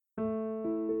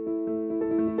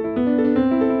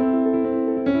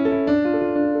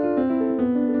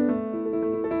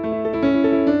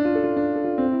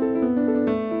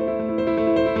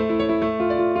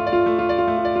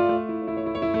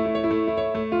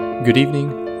Good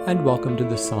evening, and welcome to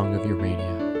the Song of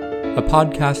Urania, a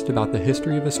podcast about the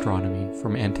history of astronomy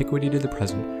from antiquity to the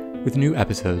present, with new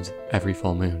episodes every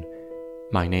full moon.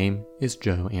 My name is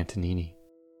Joe Antonini.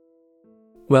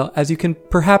 Well, as you can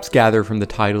perhaps gather from the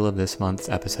title of this month's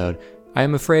episode, I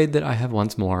am afraid that I have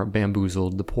once more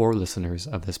bamboozled the poor listeners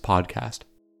of this podcast.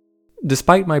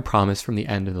 Despite my promise from the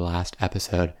end of the last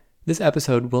episode, this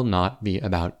episode will not be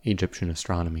about Egyptian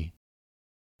astronomy.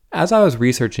 As I was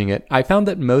researching it, I found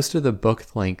that most of the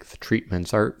book-length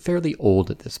treatments are fairly old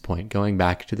at this point, going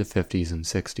back to the 50s and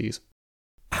 60s.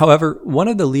 However, one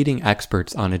of the leading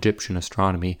experts on Egyptian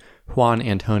astronomy, Juan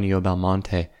Antonio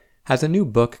Belmonte, has a new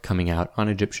book coming out on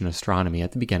Egyptian astronomy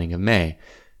at the beginning of May,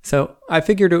 so I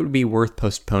figured it would be worth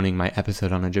postponing my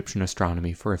episode on Egyptian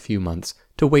astronomy for a few months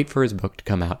to wait for his book to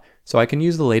come out so I can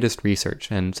use the latest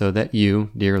research and so that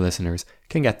you, dear listeners,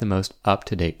 can get the most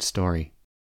up-to-date story.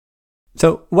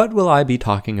 So, what will I be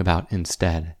talking about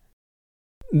instead?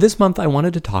 This month I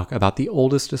wanted to talk about the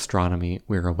oldest astronomy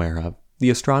we're aware of, the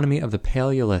astronomy of the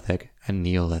Paleolithic and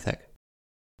Neolithic.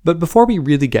 But before we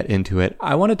really get into it,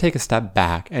 I want to take a step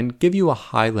back and give you a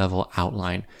high-level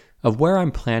outline of where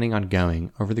I'm planning on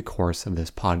going over the course of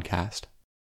this podcast.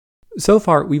 So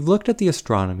far, we've looked at the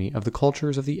astronomy of the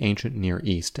cultures of the ancient Near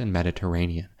East and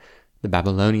Mediterranean, the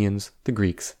Babylonians, the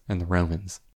Greeks, and the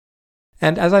Romans.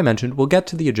 And as I mentioned, we'll get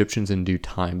to the Egyptians in due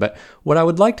time, but what I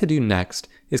would like to do next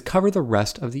is cover the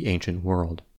rest of the ancient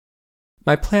world.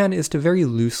 My plan is to very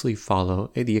loosely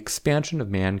follow the expansion of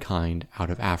mankind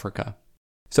out of Africa.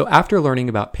 So after learning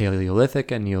about Paleolithic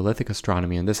and Neolithic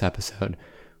astronomy in this episode,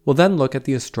 we'll then look at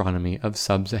the astronomy of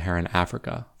sub-Saharan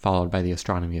Africa, followed by the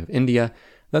astronomy of India,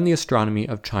 then the astronomy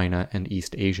of China and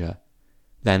East Asia.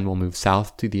 Then we'll move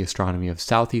south to the astronomy of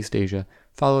Southeast Asia,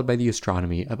 followed by the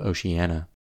astronomy of Oceania.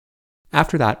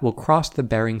 After that, we'll cross the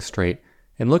Bering Strait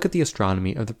and look at the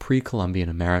astronomy of the pre-Columbian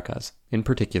Americas, in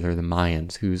particular the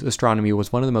Mayans, whose astronomy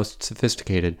was one of the most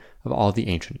sophisticated of all the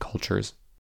ancient cultures.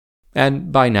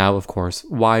 And by now, of course,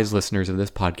 wise listeners of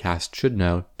this podcast should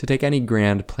know to take any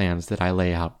grand plans that I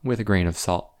lay out with a grain of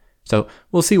salt. So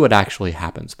we'll see what actually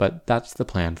happens, but that's the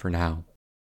plan for now.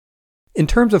 In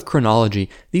terms of chronology,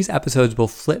 these episodes will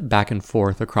flip back and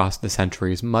forth across the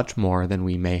centuries much more than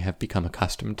we may have become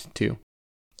accustomed to.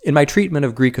 In my treatment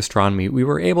of Greek astronomy, we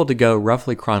were able to go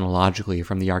roughly chronologically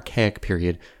from the Archaic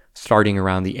period, starting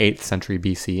around the 8th century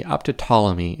BC, up to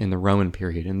Ptolemy in the Roman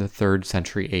period in the 3rd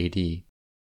century AD.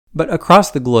 But across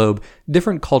the globe,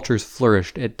 different cultures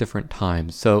flourished at different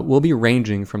times, so we'll be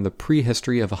ranging from the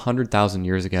prehistory of 100,000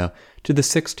 years ago to the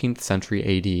 16th century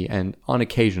AD, and on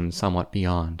occasion somewhat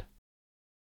beyond.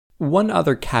 One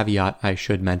other caveat I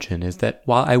should mention is that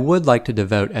while I would like to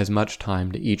devote as much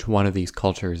time to each one of these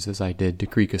cultures as I did to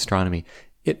Greek astronomy,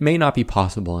 it may not be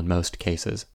possible in most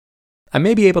cases. I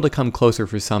may be able to come closer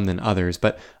for some than others,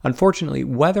 but unfortunately,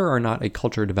 whether or not a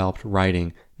culture developed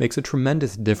writing makes a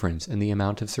tremendous difference in the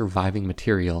amount of surviving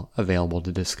material available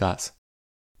to discuss.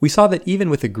 We saw that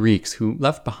even with the Greeks, who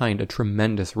left behind a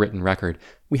tremendous written record,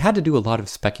 we had to do a lot of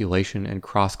speculation and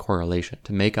cross-correlation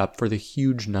to make up for the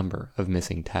huge number of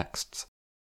missing texts.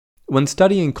 When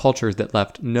studying cultures that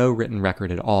left no written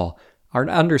record at all, our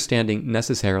understanding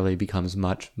necessarily becomes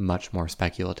much, much more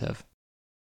speculative.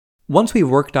 Once we've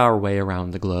worked our way around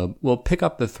the globe, we'll pick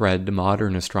up the thread to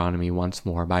modern astronomy once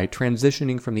more by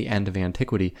transitioning from the end of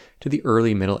antiquity to the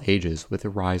early Middle Ages with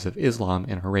the rise of Islam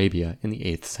in Arabia in the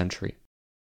 8th century.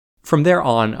 From there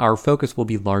on, our focus will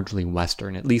be largely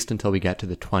Western, at least until we get to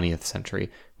the 20th century,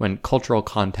 when cultural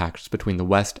contacts between the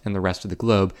West and the rest of the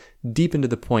globe deepen to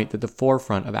the point that the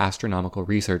forefront of astronomical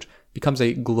research becomes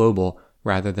a global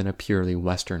rather than a purely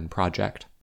Western project.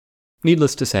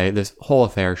 Needless to say, this whole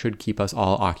affair should keep us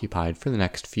all occupied for the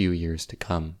next few years to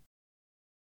come.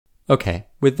 Okay,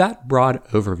 with that broad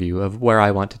overview of where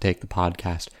I want to take the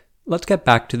podcast, let's get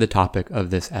back to the topic of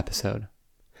this episode.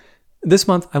 This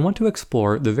month, I want to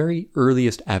explore the very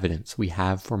earliest evidence we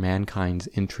have for mankind's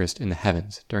interest in the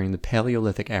heavens during the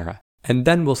Paleolithic era, and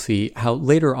then we'll see how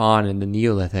later on in the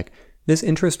Neolithic, this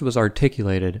interest was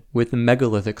articulated with the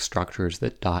megalithic structures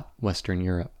that dot Western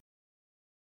Europe.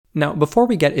 Now, before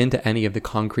we get into any of the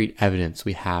concrete evidence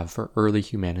we have for early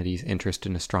humanity's interest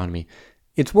in astronomy,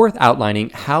 it's worth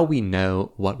outlining how we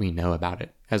know what we know about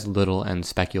it, as little and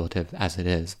speculative as it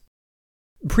is.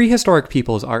 Prehistoric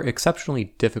peoples are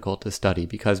exceptionally difficult to study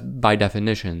because, by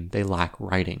definition, they lack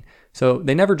writing, so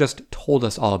they never just told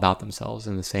us all about themselves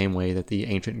in the same way that the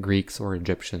ancient Greeks or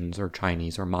Egyptians or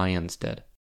Chinese or Mayans did.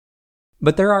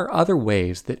 But there are other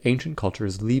ways that ancient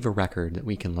cultures leave a record that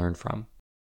we can learn from.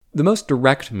 The most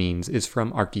direct means is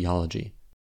from archaeology.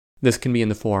 This can be in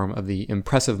the form of the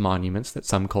impressive monuments that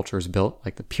some cultures built,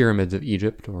 like the pyramids of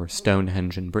Egypt or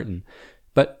Stonehenge in Britain,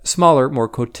 but smaller, more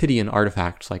quotidian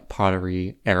artifacts like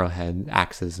pottery, arrowheads,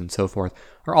 axes, and so forth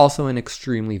are also an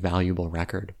extremely valuable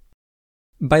record.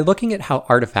 By looking at how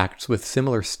artifacts with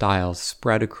similar styles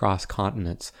spread across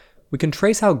continents, we can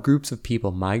trace how groups of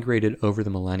people migrated over the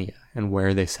millennia and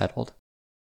where they settled.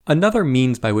 Another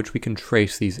means by which we can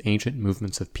trace these ancient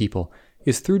movements of people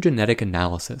is through genetic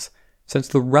analysis, since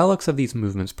the relics of these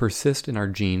movements persist in our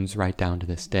genes right down to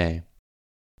this day.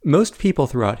 Most people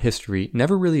throughout history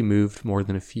never really moved more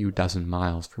than a few dozen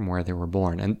miles from where they were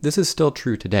born, and this is still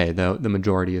true today, though the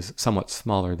majority is somewhat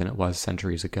smaller than it was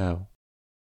centuries ago.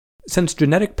 Since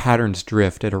genetic patterns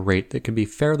drift at a rate that can be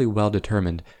fairly well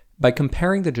determined, by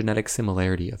comparing the genetic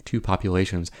similarity of two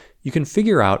populations, you can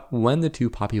figure out when the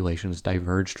two populations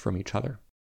diverged from each other.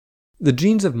 The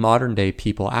genes of modern-day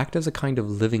people act as a kind of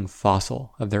living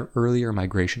fossil of their earlier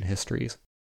migration histories.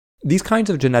 These kinds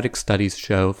of genetic studies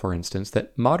show, for instance,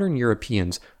 that modern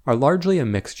Europeans are largely a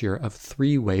mixture of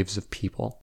three waves of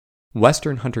people.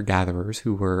 Western hunter-gatherers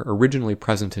who were originally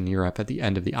present in Europe at the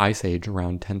end of the Ice Age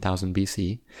around 10,000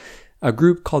 BC, a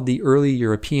group called the early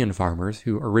European farmers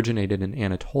who originated in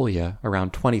Anatolia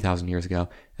around 20,000 years ago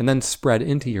and then spread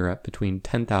into Europe between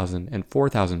 10,000 and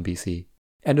 4,000 BC,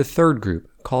 and a third group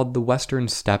called the Western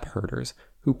steppe herders,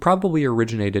 who probably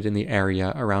originated in the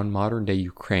area around modern-day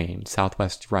Ukraine,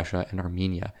 southwest Russia, and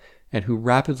Armenia, and who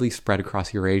rapidly spread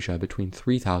across Eurasia between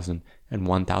 3000 and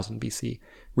 1000 BC,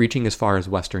 reaching as far as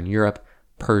Western Europe,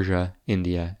 Persia,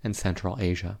 India, and Central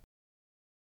Asia.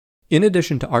 In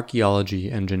addition to archaeology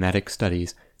and genetic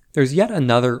studies, there's yet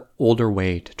another older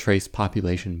way to trace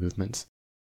population movements.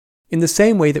 In the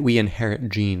same way that we inherit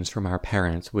genes from our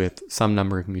parents with some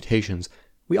number of mutations,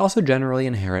 we also generally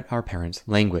inherit our parents'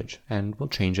 language, and will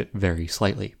change it very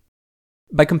slightly.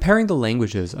 By comparing the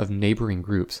languages of neighboring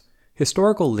groups,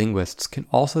 historical linguists can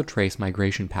also trace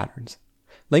migration patterns.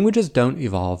 Languages don't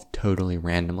evolve totally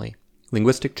randomly.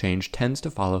 Linguistic change tends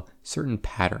to follow certain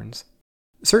patterns.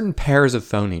 Certain pairs of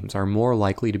phonemes are more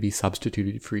likely to be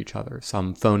substituted for each other.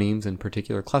 Some phonemes in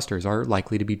particular clusters are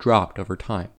likely to be dropped over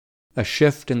time. A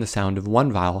shift in the sound of one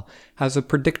vowel has a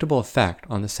predictable effect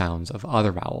on the sounds of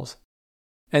other vowels.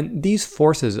 And these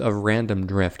forces of random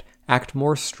drift act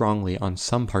more strongly on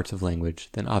some parts of language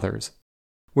than others.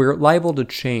 We're liable to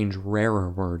change rarer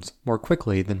words more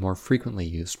quickly than more frequently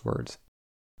used words.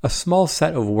 A small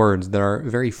set of words that are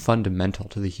very fundamental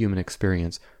to the human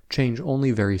experience change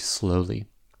only very slowly.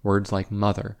 Words like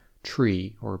mother,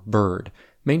 tree, or bird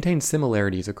maintain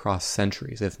similarities across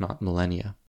centuries, if not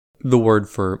millennia. The word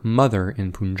for mother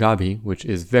in Punjabi, which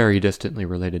is very distantly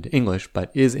related to English but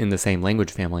is in the same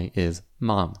language family, is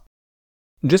mom.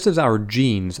 Just as our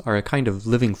genes are a kind of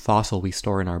living fossil we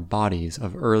store in our bodies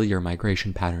of earlier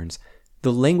migration patterns,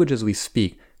 the languages we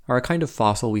speak are a kind of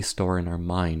fossil we store in our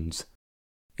minds.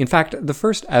 In fact, the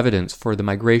first evidence for the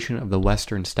migration of the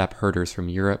Western steppe herders from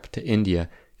Europe to India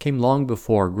came long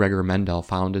before Gregor Mendel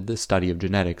founded the study of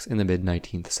genetics in the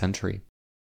mid-19th century.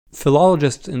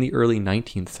 Philologists in the early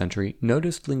 19th century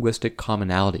noticed linguistic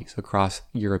commonalities across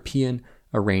European,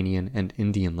 Iranian, and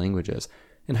Indian languages,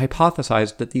 and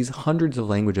hypothesized that these hundreds of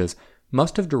languages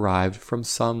must have derived from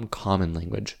some common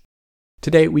language.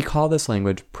 Today, we call this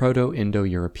language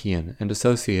Proto-Indo-European and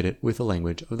associate it with the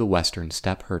language of the Western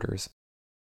steppe herders.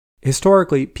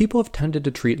 Historically, people have tended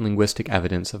to treat linguistic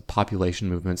evidence of population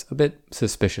movements a bit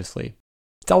suspiciously.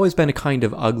 It's always been a kind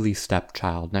of ugly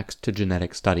stepchild next to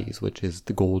genetic studies, which is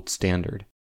the gold standard.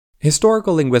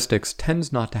 Historical linguistics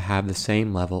tends not to have the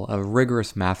same level of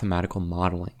rigorous mathematical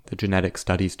modeling that genetic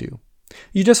studies do.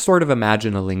 You just sort of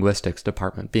imagine a linguistics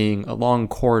department being a long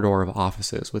corridor of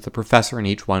offices with a professor in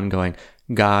each one going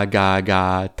ga, ga,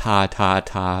 ga, ta, ta,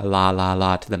 ta, la, la,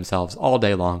 la to themselves all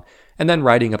day long, and then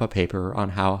writing up a paper on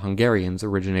how Hungarians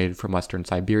originated from Western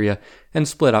Siberia and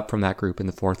split up from that group in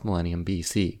the 4th millennium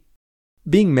BC.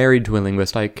 Being married to a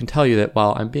linguist, I can tell you that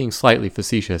while I'm being slightly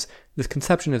facetious, this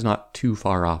conception is not too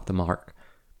far off the mark.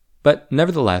 But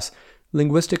nevertheless,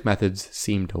 linguistic methods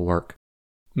seem to work.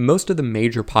 Most of the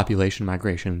major population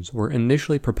migrations were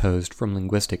initially proposed from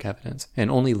linguistic evidence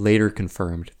and only later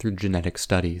confirmed through genetic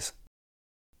studies.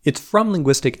 It's from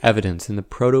linguistic evidence in the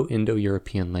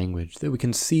Proto-Indo-European language that we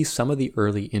can see some of the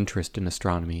early interest in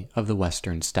astronomy of the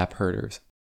Western steppe herders.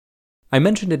 I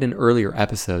mentioned in an earlier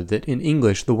episode that in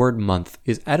English the word month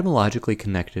is etymologically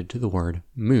connected to the word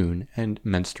moon and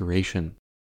menstruation.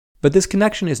 But this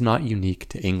connection is not unique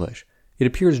to English. It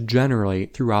appears generally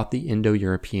throughout the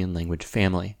Indo-European language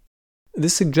family.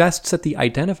 This suggests that the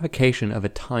identification of a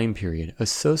time period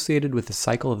associated with the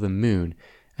cycle of the moon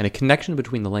and a connection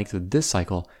between the length of this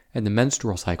cycle and the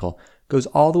menstrual cycle goes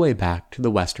all the way back to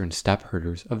the Western steppe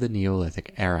herders of the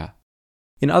Neolithic era.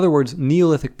 In other words,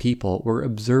 Neolithic people were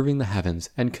observing the heavens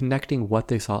and connecting what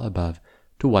they saw above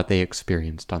to what they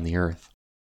experienced on the earth.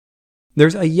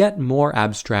 There's a yet more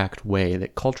abstract way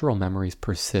that cultural memories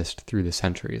persist through the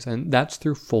centuries, and that's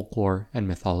through folklore and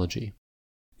mythology.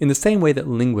 In the same way that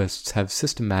linguists have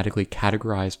systematically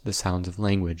categorized the sounds of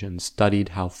language and studied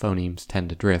how phonemes tend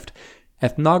to drift,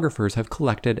 ethnographers have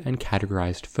collected and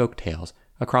categorized folk tales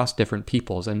across different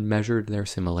peoples and measured their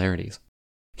similarities.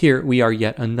 Here, we are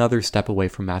yet another step away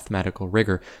from mathematical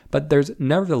rigor, but there's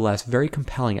nevertheless very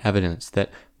compelling evidence that,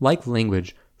 like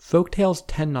language, folktales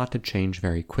tend not to change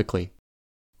very quickly.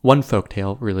 One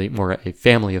folktale, really more a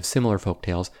family of similar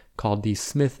folktales, called the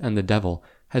Smith and the Devil,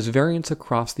 has variants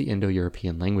across the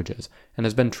Indo-European languages, and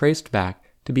has been traced back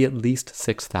to be at least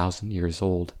 6,000 years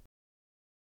old.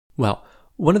 Well,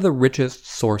 one of the richest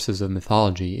sources of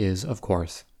mythology is, of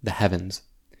course, the heavens.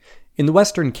 In the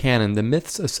Western canon, the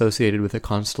myths associated with the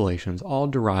constellations all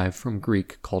derive from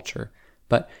Greek culture,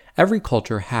 but every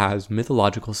culture has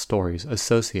mythological stories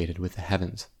associated with the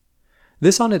heavens.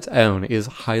 This on its own is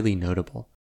highly notable.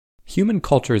 Human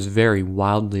cultures vary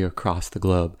wildly across the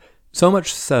globe, so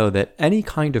much so that any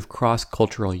kind of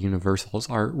cross-cultural universals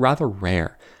are rather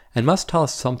rare and must tell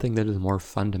us something that is more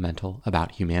fundamental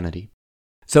about humanity.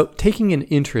 So, taking an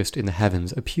interest in the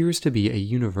heavens appears to be a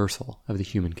universal of the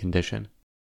human condition.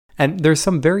 And there's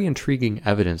some very intriguing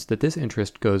evidence that this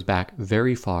interest goes back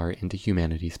very far into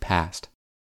humanity's past.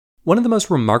 One of the most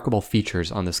remarkable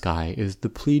features on the sky is the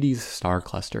Pleiades star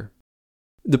cluster.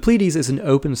 The Pleiades is an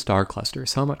open star cluster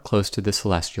somewhat close to the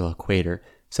celestial equator,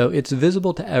 so it's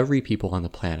visible to every people on the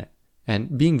planet.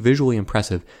 And being visually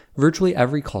impressive, virtually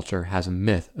every culture has a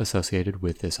myth associated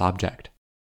with this object.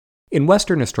 In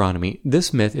Western astronomy,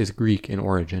 this myth is Greek in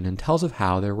origin and tells of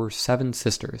how there were 7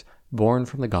 sisters born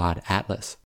from the god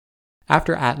Atlas.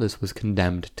 After Atlas was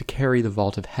condemned to carry the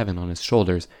vault of heaven on his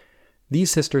shoulders, these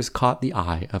sisters caught the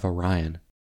eye of Orion.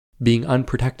 Being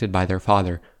unprotected by their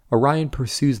father, Orion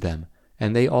pursues them,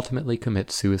 and they ultimately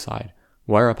commit suicide,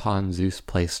 whereupon Zeus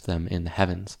placed them in the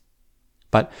heavens.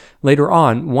 But later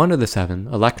on, one of the 7,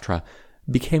 Electra,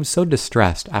 became so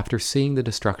distressed after seeing the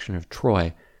destruction of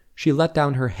Troy, she let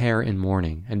down her hair in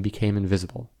mourning and became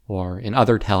invisible, or, in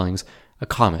other tellings, a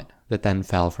comet that then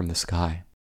fell from the sky.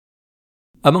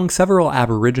 Among several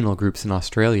Aboriginal groups in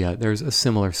Australia, there's a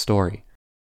similar story.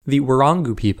 The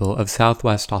Wirangu people of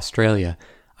southwest Australia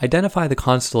identify the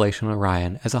constellation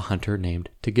Orion as a hunter named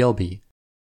Tagilby.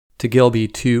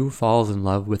 Tagilby, too, falls in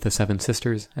love with the 7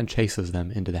 sisters and chases them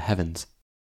into the heavens.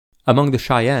 Among the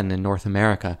Cheyenne in North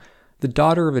America, the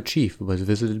daughter of a chief was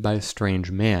visited by a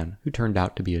strange man who turned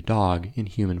out to be a dog in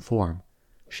human form.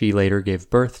 She later gave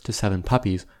birth to 7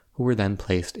 puppies who were then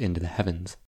placed into the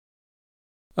heavens.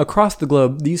 Across the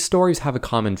globe, these stories have a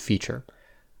common feature.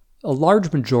 A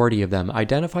large majority of them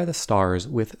identify the stars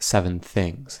with 7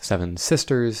 things: 7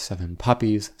 sisters, 7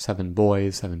 puppies, 7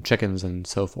 boys, 7 chickens, and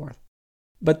so forth.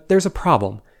 But there's a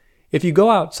problem. If you go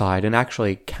outside and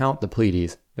actually count the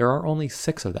Pleiades, there are only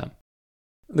 6 of them.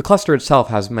 The cluster itself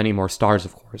has many more stars,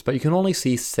 of course, but you can only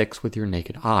see 6 with your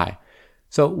naked eye.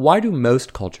 So why do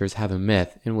most cultures have a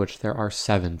myth in which there are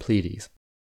 7 Pleiades?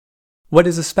 What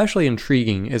is especially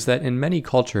intriguing is that in many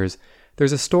cultures,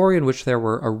 there's a story in which there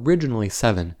were originally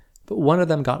 7, but one of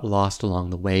them got lost along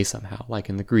the way somehow, like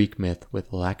in the Greek myth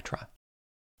with Electra.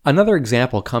 Another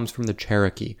example comes from the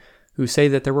Cherokee, who say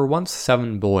that there were once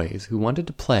 7 boys who wanted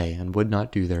to play and would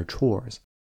not do their chores.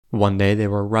 One day they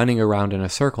were running around in a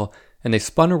circle, and they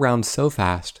spun around so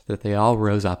fast that they all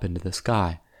rose up into the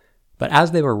sky. But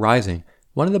as they were rising,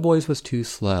 one of the boys was too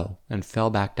slow and fell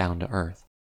back down to earth.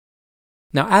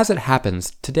 Now, as it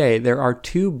happens, today there are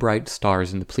 2 bright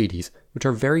stars in the Pleiades which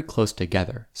are very close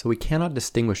together, so we cannot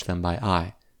distinguish them by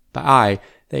eye. By eye,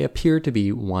 they appear to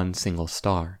be one single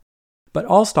star. But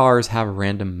all stars have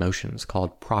random motions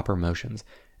called proper motions,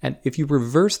 and if you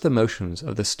reverse the motions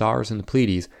of the stars in the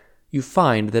Pleiades, you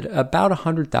find that about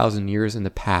 100,000 years in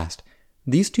the past,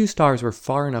 these 2 stars were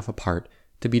far enough apart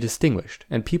to be distinguished,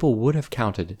 and people would have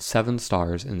counted 7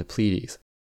 stars in the Pleiades.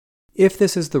 If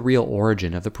this is the real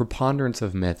origin of the preponderance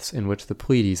of myths in which the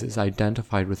Pleiades is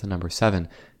identified with the number 7,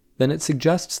 then it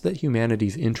suggests that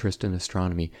humanity's interest in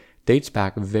astronomy dates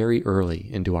back very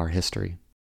early into our history.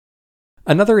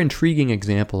 Another intriguing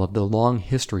example of the long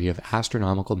history of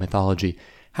astronomical mythology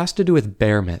has to do with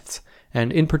bear myths,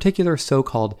 and in particular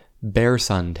so-called bear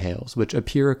sun tales, which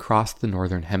appear across the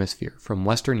northern hemisphere, from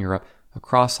Western Europe,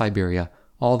 across Siberia,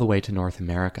 all the way to North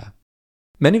America.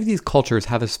 Many of these cultures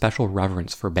have a special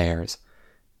reverence for bears.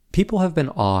 People have been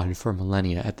awed for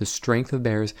millennia at the strength of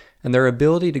bears and their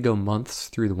ability to go months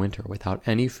through the winter without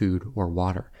any food or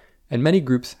water, and many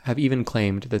groups have even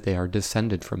claimed that they are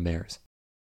descended from bears.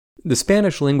 The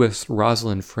Spanish linguist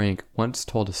Rosalind Frank once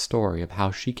told a story of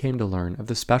how she came to learn of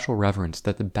the special reverence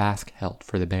that the Basque held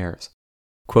for the bears.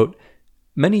 Quote,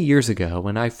 "Many years ago,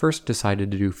 when I first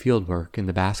decided to do field work in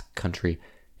the Basque country,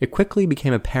 it quickly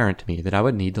became apparent to me that I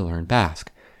would need to learn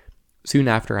Basque. Soon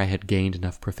after I had gained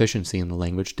enough proficiency in the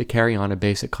language to carry on a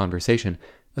basic conversation,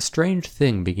 a strange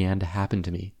thing began to happen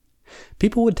to me.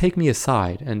 People would take me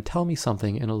aside and tell me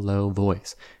something in a low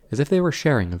voice, as if they were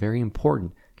sharing a very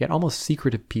important, yet almost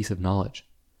secretive piece of knowledge.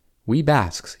 We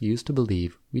Basques used to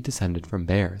believe we descended from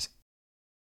bears.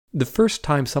 The first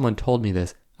time someone told me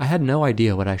this, I had no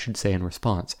idea what I should say in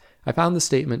response. I found the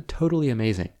statement totally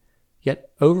amazing.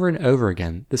 Yet over and over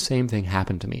again, the same thing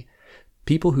happened to me.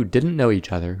 People who didn't know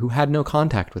each other, who had no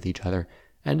contact with each other,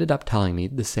 ended up telling me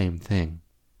the same thing."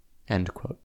 End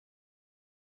quote.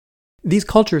 These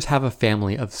cultures have a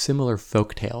family of similar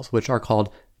folk tales, which are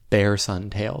called bear son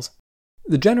tales.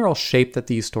 The general shape that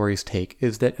these stories take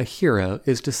is that a hero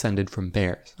is descended from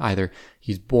bears. Either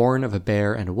he's born of a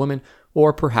bear and a woman,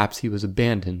 or perhaps he was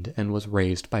abandoned and was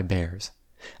raised by bears.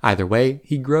 Either way,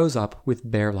 he grows up with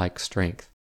bear-like strength.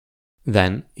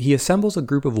 Then, he assembles a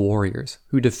group of warriors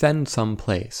who defend some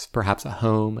place, perhaps a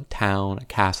home, a town, a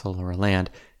castle, or a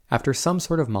land, after some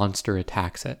sort of monster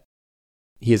attacks it.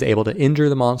 He is able to injure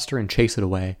the monster and chase it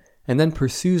away, and then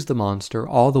pursues the monster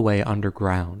all the way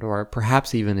underground, or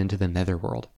perhaps even into the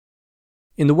netherworld.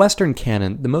 In the Western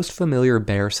canon, the most familiar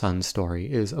bear son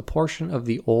story is a portion of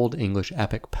the Old English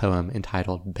epic poem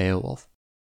entitled Beowulf.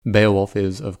 Beowulf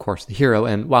is, of course, the hero,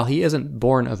 and while he isn't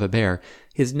born of a bear,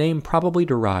 his name probably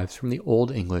derives from the Old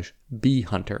English bee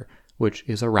hunter, which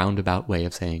is a roundabout way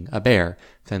of saying a bear,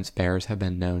 since bears have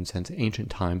been known since ancient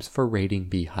times for raiding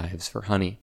beehives for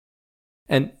honey.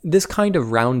 And this kind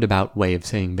of roundabout way of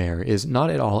saying bear is not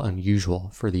at all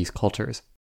unusual for these cultures.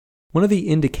 One of the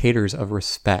indicators of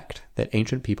respect that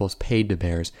ancient peoples paid to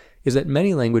bears is that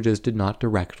many languages did not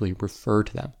directly refer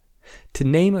to them. To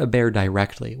name a bear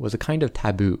directly was a kind of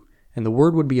taboo, and the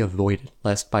word would be avoided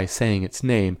lest by saying its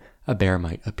name a bear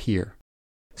might appear.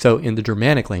 So in the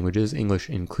Germanic languages, English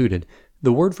included,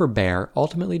 the word for bear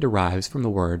ultimately derives from the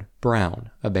word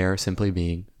brown, a bear simply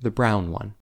being the brown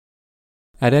one.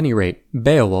 At any rate,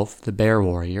 Beowulf, the bear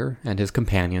warrior, and his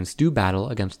companions do battle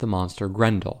against the monster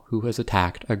Grendel, who has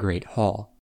attacked a great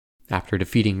hall. After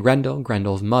defeating Grendel,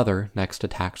 Grendel's mother next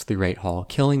attacks the great hall,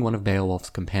 killing one of Beowulf's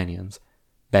companions.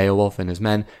 Beowulf and his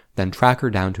men then track her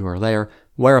down to her lair,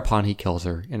 whereupon he kills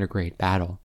her in a great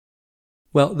battle.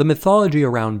 Well, the mythology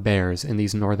around bears in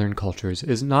these northern cultures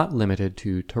is not limited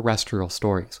to terrestrial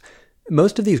stories.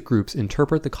 Most of these groups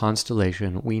interpret the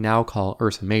constellation we now call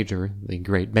Ursa Major, the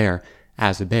Great Bear,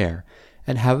 as a bear,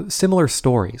 and have similar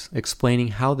stories explaining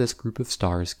how this group of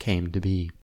stars came to be.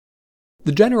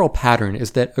 The general pattern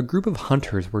is that a group of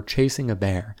hunters were chasing a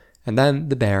bear, and then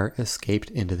the bear escaped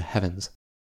into the heavens.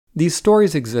 These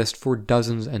stories exist for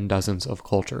dozens and dozens of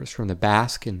cultures, from the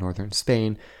Basque in northern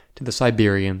Spain, to the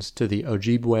Siberians, to the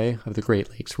Ojibwe of the Great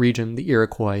Lakes region, the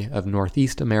Iroquois of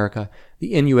Northeast America,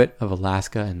 the Inuit of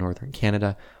Alaska and northern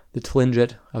Canada, the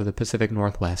Tlingit of the Pacific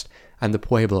Northwest, and the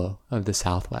Pueblo of the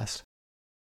Southwest.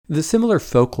 The similar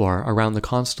folklore around the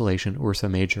constellation Ursa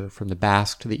Major, from the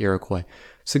Basque to the Iroquois,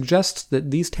 suggests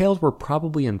that these tales were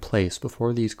probably in place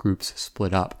before these groups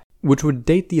split up, which would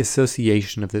date the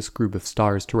association of this group of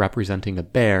stars to representing a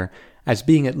bear as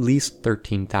being at least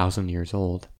 13,000 years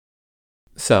old.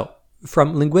 So,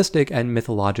 from linguistic and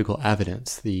mythological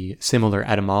evidence, the similar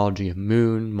etymology of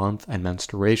moon, month, and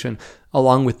menstruation,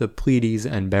 along with the Pleiades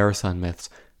and bear sun myths,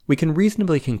 we can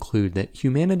reasonably conclude that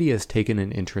humanity has taken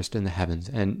an interest in the heavens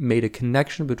and made a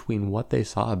connection between what they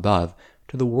saw above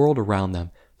to the world around them,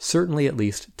 certainly at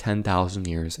least 10,000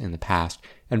 years in the past,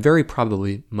 and very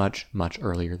probably much, much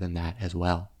earlier than that as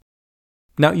well.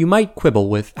 Now, you might quibble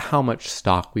with how much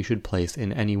stock we should place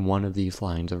in any one of these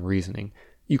lines of reasoning.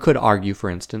 You could argue, for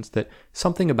instance, that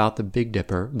something about the Big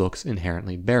Dipper looks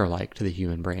inherently bear-like to the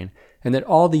human brain, and that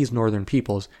all these northern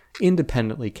peoples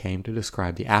independently came to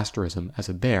describe the asterism as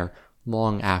a bear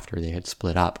long after they had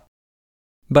split up.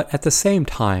 But at the same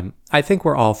time, I think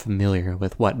we're all familiar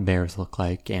with what bears look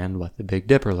like and what the Big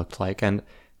Dipper looked like, and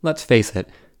let's face it,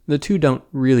 the two don't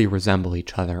really resemble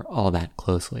each other all that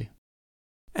closely.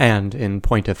 And, in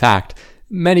point of fact,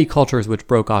 many cultures which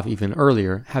broke off even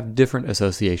earlier have different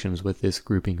associations with this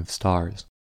grouping of stars.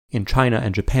 In China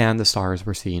and Japan, the stars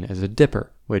were seen as a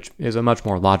dipper, which is a much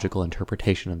more logical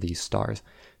interpretation of these stars.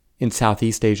 In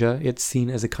Southeast Asia, it's seen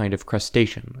as a kind of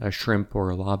crustacean, a shrimp or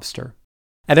a lobster.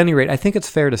 At any rate, I think it's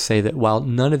fair to say that while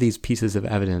none of these pieces of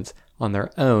evidence on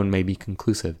their own may be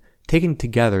conclusive, taken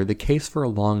together, the case for a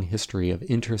long history of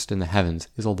interest in the heavens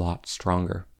is a lot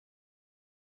stronger.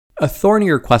 A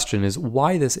thornier question is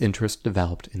why this interest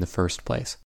developed in the first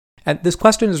place. And this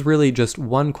question is really just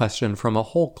one question from a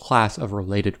whole class of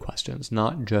related questions,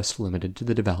 not just limited to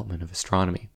the development of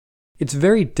astronomy. It's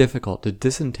very difficult to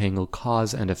disentangle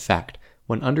cause and effect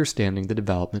when understanding the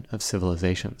development of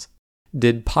civilizations.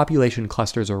 Did population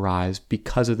clusters arise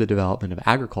because of the development of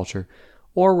agriculture,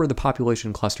 or were the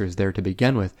population clusters there to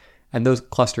begin with, and those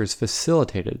clusters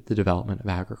facilitated the development of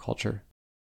agriculture?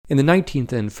 In the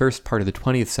 19th and first part of the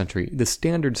 20th century, the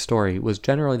standard story was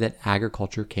generally that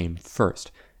agriculture came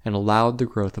first and allowed the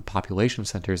growth of population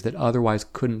centers that otherwise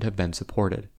couldn't have been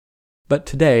supported. But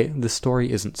today, the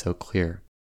story isn't so clear.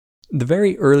 The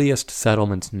very earliest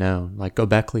settlements known, like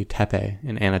Göbekli Tepe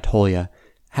in Anatolia,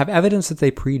 have evidence that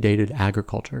they predated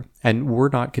agriculture and were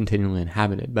not continually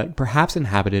inhabited, but perhaps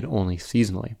inhabited only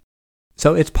seasonally.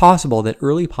 So it's possible that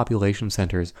early population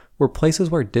centers were places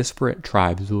where disparate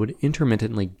tribes would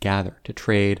intermittently gather to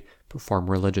trade, perform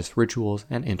religious rituals,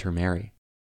 and intermarry.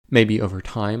 Maybe over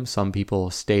time, some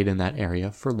people stayed in that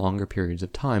area for longer periods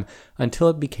of time until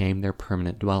it became their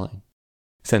permanent dwelling.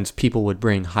 Since people would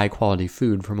bring high-quality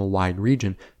food from a wide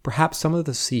region, perhaps some of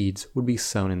the seeds would be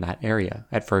sown in that area,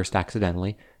 at first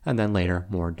accidentally, and then later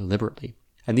more deliberately,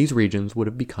 and these regions would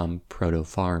have become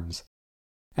proto-farms.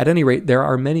 At any rate, there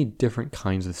are many different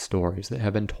kinds of stories that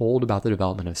have been told about the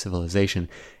development of civilization,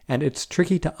 and it's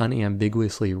tricky to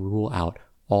unambiguously rule out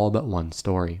all but one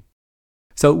story.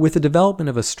 So with the development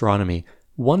of astronomy,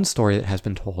 one story that has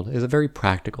been told is a very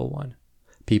practical one.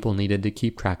 People needed to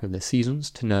keep track of the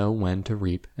seasons to know when to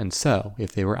reap and sow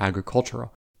if they were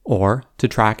agricultural, or to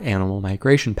track animal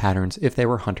migration patterns if they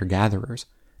were hunter-gatherers,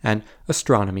 and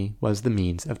astronomy was the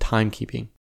means of timekeeping.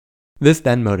 This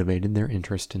then motivated their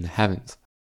interest in the heavens.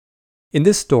 In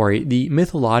this story, the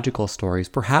mythological stories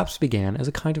perhaps began as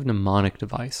a kind of mnemonic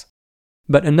device.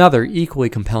 But another equally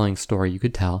compelling story you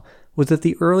could tell was that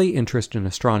the early interest in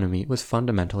astronomy was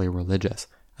fundamentally religious,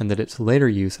 and that its later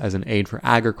use as an aid for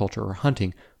agriculture or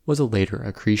hunting was a later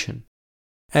accretion.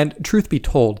 And truth be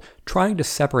told, trying to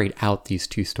separate out these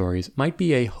two stories might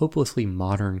be a hopelessly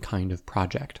modern kind of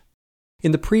project.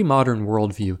 In the pre-modern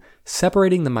worldview,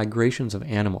 separating the migrations of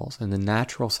animals and the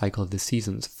natural cycle of the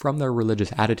seasons from their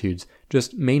religious attitudes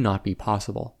just may not be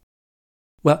possible.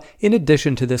 Well, in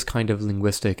addition to this kind of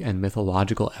linguistic and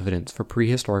mythological evidence for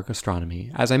prehistoric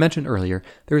astronomy, as I mentioned earlier,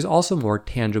 there is also more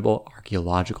tangible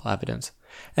archaeological evidence.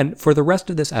 And for the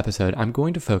rest of this episode, I'm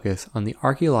going to focus on the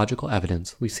archaeological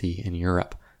evidence we see in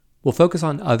Europe. We'll focus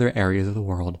on other areas of the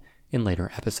world in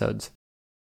later episodes.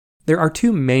 There are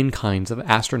two main kinds of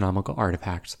astronomical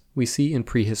artifacts we see in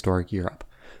prehistoric Europe.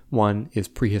 One is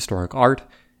prehistoric art,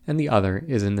 and the other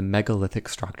is in the megalithic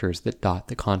structures that dot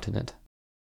the continent.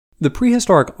 The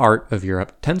prehistoric art of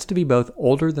Europe tends to be both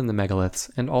older than the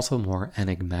megaliths and also more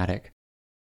enigmatic.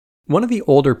 One of the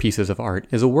older pieces of art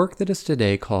is a work that is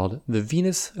today called the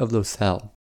Venus of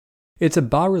Locelle. It's a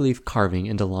bas-relief carving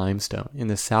into limestone in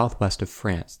the southwest of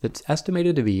France that's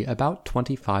estimated to be about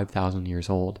 25,000 years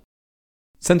old.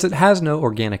 Since it has no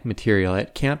organic material,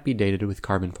 it can't be dated with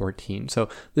carbon-14, so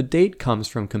the date comes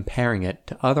from comparing it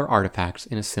to other artifacts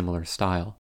in a similar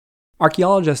style.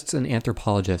 Archaeologists and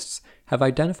anthropologists have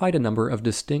identified a number of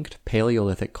distinct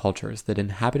Paleolithic cultures that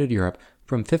inhabited Europe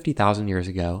from 50,000 years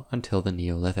ago until the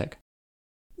Neolithic.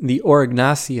 The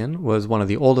Aurignacian was one of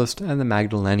the oldest, and the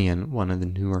Magdalenian one of the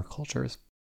newer cultures.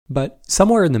 But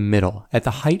somewhere in the middle, at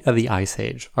the height of the Ice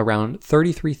Age, around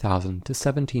 33,000 to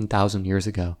 17,000 years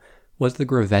ago, was the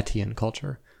Gravettian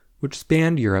culture, which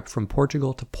spanned Europe from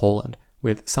Portugal to Poland,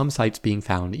 with some sites being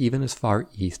found even as far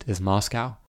east as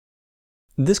Moscow.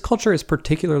 This culture is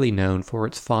particularly known for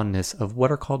its fondness of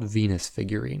what are called Venus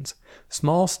figurines,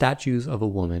 small statues of a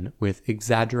woman with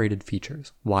exaggerated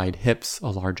features, wide hips, a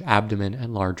large abdomen,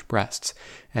 and large breasts,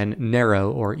 and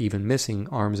narrow or even missing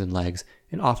arms and legs,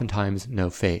 and oftentimes no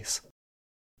face.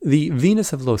 The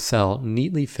Venus of Locelle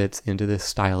neatly fits into this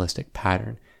stylistic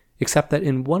pattern, except that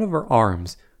in one of her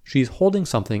arms, she's holding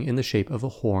something in the shape of a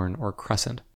horn or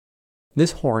crescent.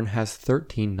 This horn has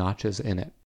 13 notches in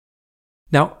it.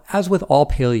 Now, as with all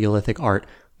Paleolithic art,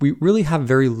 we really have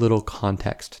very little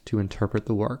context to interpret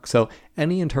the work, so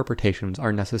any interpretations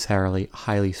are necessarily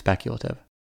highly speculative.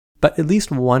 But at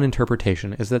least one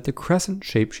interpretation is that the crescent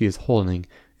shape she is holding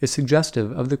is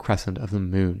suggestive of the crescent of the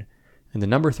moon, and the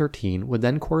number 13 would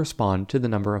then correspond to the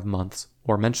number of months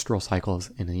or menstrual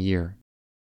cycles in a year.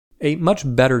 A much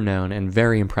better known and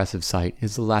very impressive site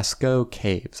is the Lascaux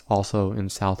Caves, also in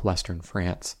southwestern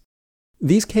France.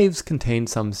 These caves contain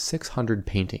some 600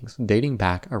 paintings dating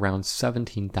back around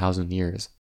 17,000 years.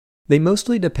 They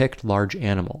mostly depict large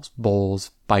animals, bulls,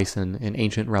 bison, an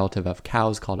ancient relative of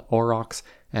cows called aurochs,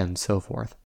 and so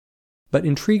forth. But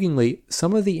intriguingly,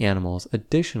 some of the animals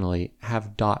additionally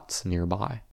have dots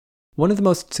nearby. One of the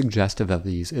most suggestive of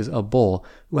these is a bull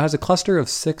who has a cluster of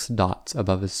 6 dots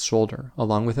above his shoulder,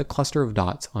 along with a cluster of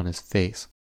dots on his face.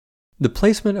 The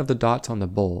placement of the dots on the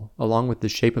bull, along with the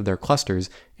shape of their clusters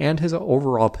and his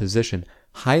overall position,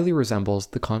 highly resembles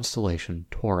the constellation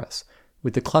Taurus,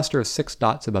 with the cluster of 6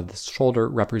 dots above the shoulder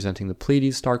representing the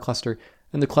Pleiades star cluster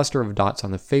and the cluster of dots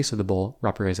on the face of the bull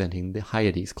representing the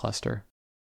Hyades cluster.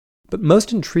 But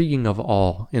most intriguing of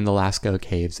all in the Lascaux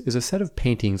caves is a set of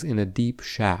paintings in a deep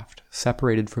shaft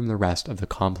separated from the rest of the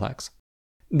complex.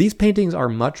 These paintings are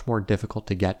much more difficult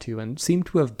to get to and seem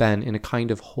to have been in a kind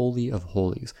of holy of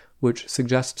holies, which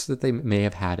suggests that they may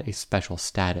have had a special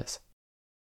status.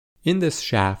 In this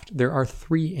shaft, there are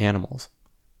 3 animals.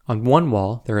 On one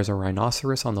wall, there is a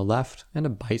rhinoceros on the left and a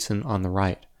bison on the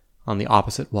right. On the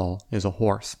opposite wall is a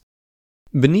horse.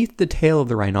 Beneath the tail of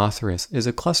the rhinoceros is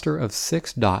a cluster of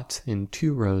 6 dots in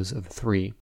 2 rows of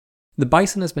 3. The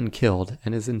bison has been killed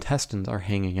and his intestines are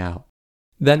hanging out.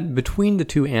 Then, between the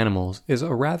 2 animals is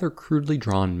a rather crudely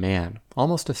drawn man,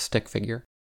 almost a stick figure.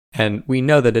 And we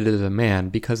know that it is a man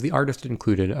because the artist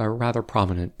included a rather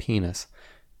prominent penis.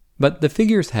 But the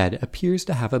figure's head appears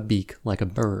to have a beak like a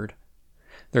bird.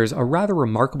 There's a rather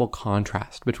remarkable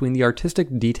contrast between the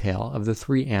artistic detail of the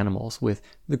 3 animals with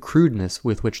the crudeness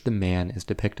with which the man is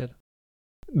depicted.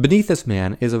 Beneath this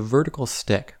man is a vertical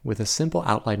stick with a simple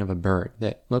outline of a bird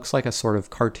that looks like a sort of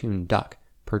cartoon duck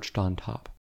perched on top.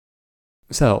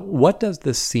 So, what does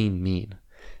this scene mean?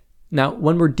 Now,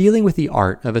 when we're dealing with the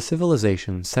art of a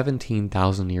civilization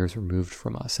 17,000 years removed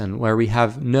from us, and where we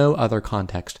have no other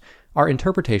context, our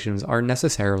interpretations are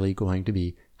necessarily going to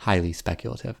be highly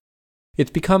speculative.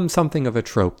 It's become something of a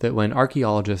trope that when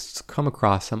archaeologists come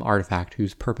across some artifact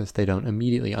whose purpose they don't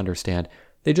immediately understand,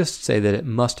 they just say that it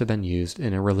must have been used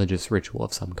in a religious ritual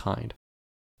of some kind.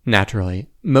 Naturally,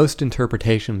 most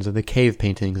interpretations of the cave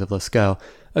paintings of Lascaux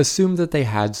assume that they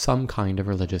had some kind of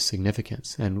religious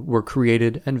significance and were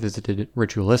created and visited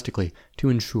ritualistically to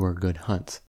ensure good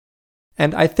hunts.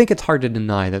 And I think it's hard to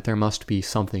deny that there must be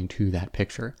something to that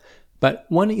picture. But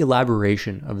one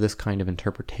elaboration of this kind of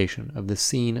interpretation of the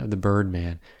scene of the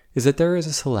Birdman is that there is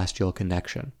a celestial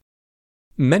connection.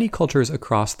 Many cultures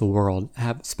across the world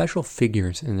have special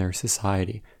figures in their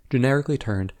society, generically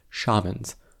termed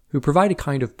shamans, who provide a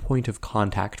kind of point of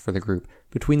contact for the group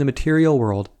between the material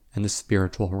world and the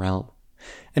spiritual realm.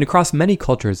 And across many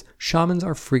cultures, shamans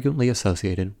are frequently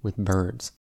associated with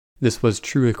birds. This was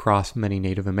true across many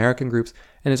Native American groups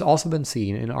and has also been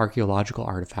seen in archaeological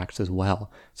artifacts as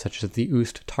well, such as the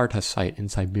Ust-Tartas site in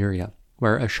Siberia,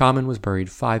 where a shaman was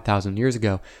buried 5,000 years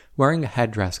ago wearing a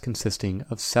headdress consisting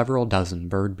of several dozen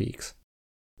bird beaks.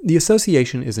 The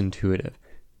association is intuitive.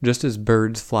 Just as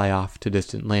birds fly off to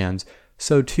distant lands,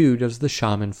 so too does the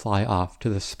shaman fly off to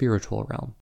the spiritual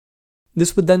realm.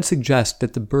 This would then suggest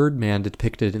that the Birdman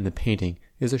depicted in the painting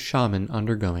is a shaman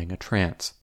undergoing a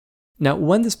trance. Now,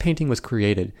 when this painting was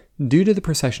created, due to the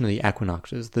precession of the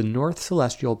equinoxes, the north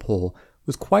celestial pole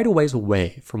was quite a ways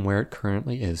away from where it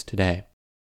currently is today.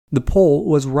 The pole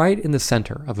was right in the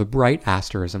center of a bright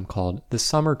asterism called the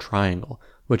Summer Triangle,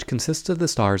 which consists of the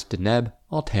stars Deneb,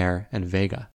 Altair, and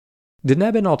Vega.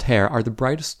 Deneb and Altair are the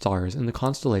brightest stars in the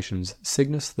constellations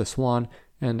Cygnus the Swan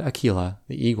and Aquila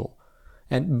the Eagle,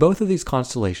 and both of these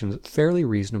constellations fairly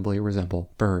reasonably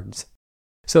resemble birds.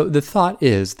 So the thought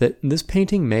is that this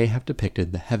painting may have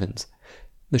depicted the heavens.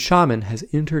 The shaman has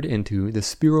entered into the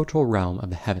spiritual realm of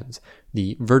the heavens.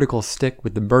 The vertical stick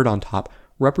with the bird on top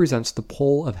represents the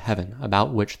pole of heaven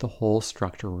about which the whole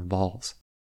structure revolves.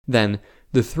 Then,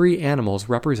 the 3 animals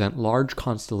represent large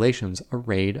constellations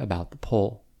arrayed about the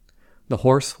pole. The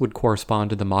horse would correspond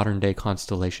to the modern-day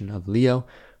constellation of Leo,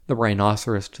 the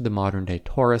rhinoceros to the modern-day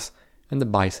Taurus, and the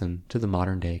bison to the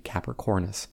modern-day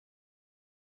Capricornus.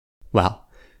 Well,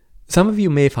 some of you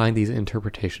may find these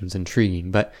interpretations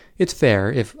intriguing, but it's fair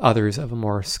if others of a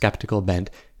more skeptical bent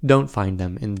don't find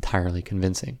them entirely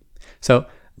convincing. So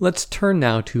let's turn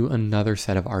now to another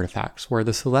set of artifacts where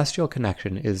the celestial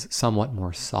connection is somewhat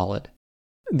more solid.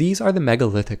 These are the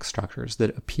megalithic structures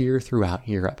that appear throughout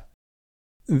Europe.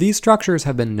 These structures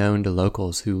have been known to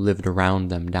locals who lived around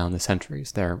them down the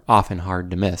centuries. They're often hard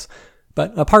to miss,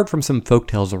 but apart from some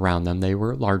folktales around them, they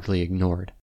were largely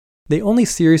ignored. They only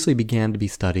seriously began to be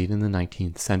studied in the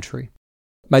 19th century.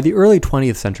 By the early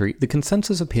 20th century, the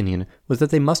consensus opinion was that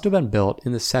they must have been built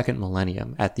in the 2nd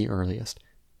millennium at the earliest.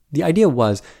 The idea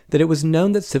was that it was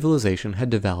known that civilization had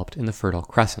developed in the Fertile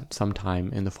Crescent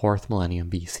sometime in the 4th millennium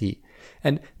BC,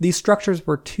 and these structures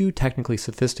were too technically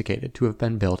sophisticated to have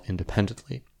been built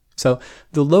independently. So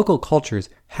the local cultures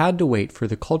had to wait for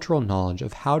the cultural knowledge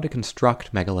of how to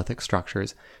construct megalithic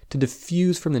structures to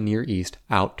diffuse from the Near East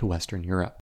out to Western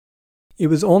Europe. It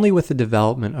was only with the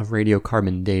development of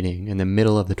radiocarbon dating in the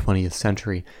middle of the 20th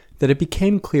century that it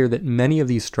became clear that many of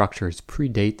these structures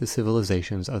predate the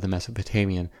civilizations of the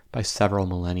Mesopotamian by several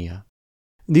millennia.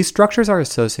 These structures are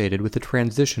associated with the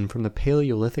transition from the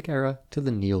Paleolithic era to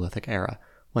the Neolithic era,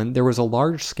 when there was a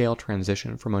large-scale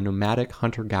transition from a nomadic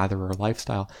hunter-gatherer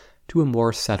lifestyle to a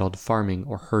more settled farming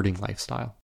or herding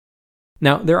lifestyle.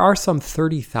 Now, there are some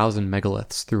 30,000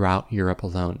 megaliths throughout Europe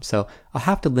alone, so I'll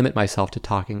have to limit myself to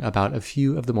talking about a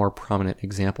few of the more prominent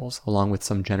examples, along with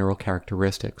some general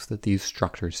characteristics that these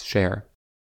structures share.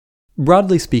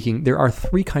 Broadly speaking, there are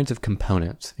 3 kinds of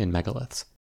components in megaliths.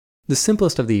 The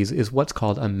simplest of these is what's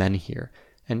called a menhir,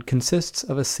 and consists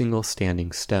of a single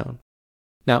standing stone.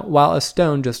 Now, while a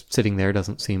stone just sitting there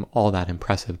doesn't seem all that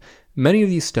impressive, many of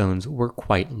these stones were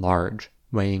quite large,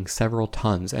 weighing several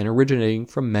tons and originating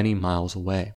from many miles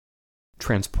away.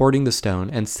 Transporting the stone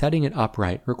and setting it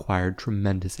upright required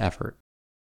tremendous effort.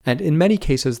 And in many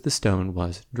cases the stone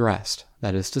was dressed,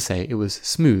 that is to say, it was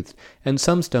smoothed, and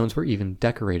some stones were even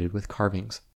decorated with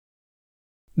carvings.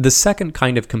 The second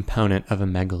kind of component of a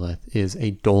megalith is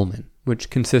a dolmen, which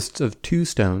consists of 2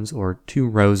 stones or 2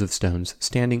 rows of stones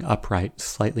standing upright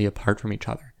slightly apart from each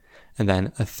other, and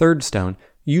then a third stone,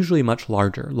 usually much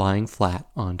larger, lying flat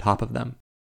on top of them.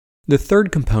 The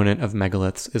third component of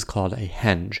megaliths is called a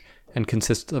henge, and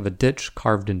consists of a ditch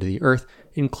carved into the earth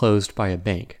enclosed by a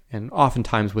bank, and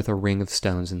oftentimes with a ring of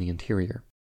stones in the interior.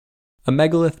 A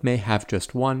megalith may have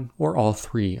just 1 or all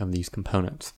 3 of these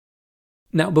components.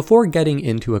 Now, before getting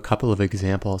into a couple of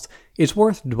examples, it's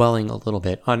worth dwelling a little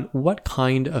bit on what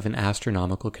kind of an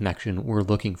astronomical connection we're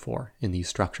looking for in these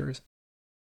structures.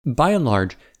 By and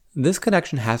large, this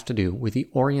connection has to do with the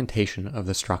orientation of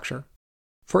the structure.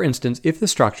 For instance, if the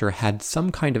structure had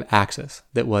some kind of axis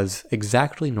that was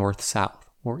exactly north-south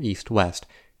or east-west,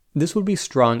 this would be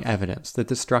strong evidence that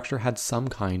the structure had some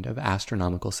kind of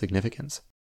astronomical significance.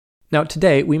 Now,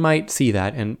 today, we might see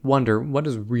that and wonder what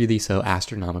is really so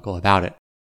astronomical about it.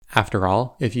 After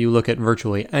all, if you look at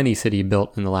virtually any city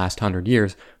built in the last 100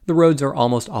 years, the roads are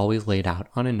almost always laid out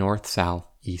on a north-south,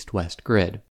 east-west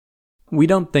grid. We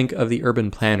don't think of the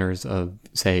urban planners of,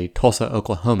 say, Tulsa,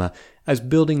 Oklahoma, as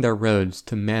building their roads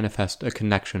to manifest a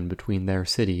connection between their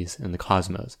cities and the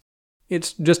cosmos.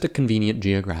 It's just a convenient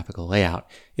geographical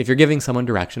layout. If you're giving someone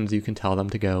directions, you can tell them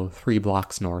to go 3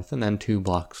 blocks north and then 2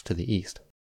 blocks to the east.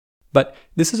 But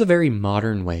this is a very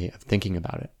modern way of thinking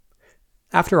about it.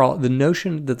 After all, the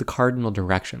notion that the cardinal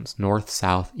directions, north,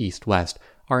 south, east, west,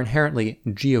 are inherently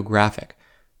geographic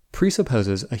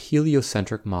presupposes a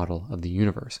heliocentric model of the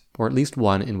universe, or at least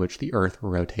one in which the Earth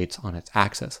rotates on its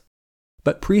axis.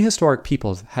 But prehistoric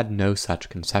peoples had no such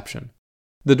conception.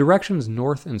 The directions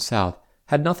north and south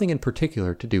had nothing in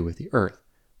particular to do with the Earth.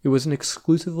 It was an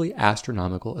exclusively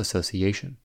astronomical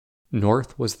association.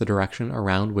 North was the direction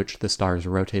around which the stars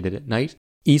rotated at night,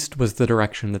 east was the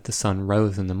direction that the sun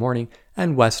rose in the morning,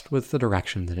 and west was the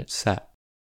direction that it set.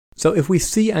 So if we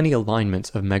see any alignments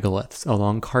of megaliths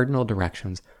along cardinal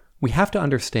directions, we have to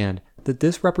understand that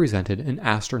this represented an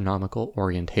astronomical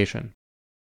orientation.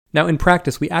 Now, in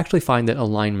practice, we actually find that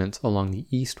alignments along the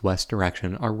east-west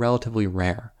direction are relatively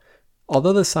rare.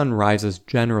 Although the sun rises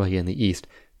generally in the east,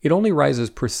 it only rises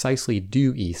precisely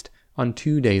due east on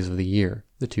 2 days of the year,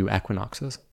 the 2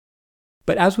 equinoxes.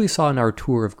 But as we saw in our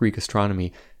tour of Greek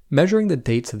astronomy, measuring the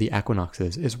dates of the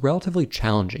equinoxes is relatively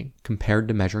challenging compared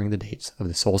to measuring the dates of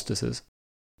the solstices.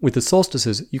 With the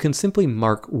solstices, you can simply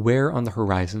mark where on the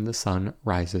horizon the sun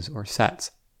rises or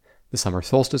sets. The summer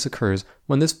solstice occurs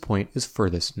when this point is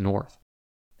furthest north.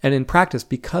 And in practice,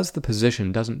 because the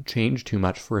position doesn't change too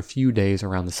much for a few days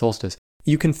around the solstice,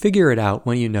 you can figure it out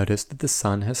when you notice that the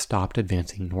sun has stopped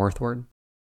advancing northward.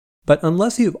 But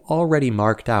unless you've already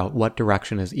marked out what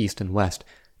direction is east and west,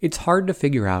 it's hard to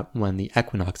figure out when the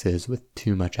equinox is with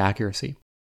too much accuracy.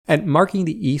 And marking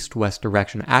the east-west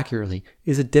direction accurately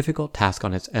is a difficult task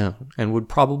on its own, and would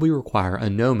probably require a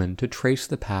gnomon to trace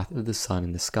the path of the sun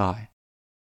in the sky.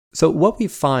 So what we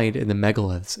find in the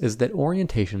megaliths is that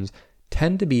orientations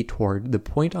tend to be toward the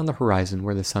point on the horizon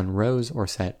where the sun rose or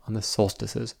set on the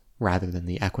solstices, rather than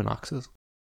the equinoxes.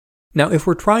 Now, if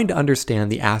we're trying to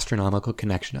understand the astronomical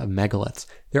connection of megaliths,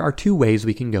 there are 2 ways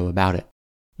we can go about it.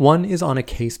 One is on a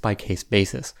case-by-case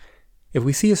basis. If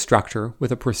we see a structure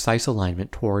with a precise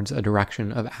alignment towards a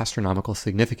direction of astronomical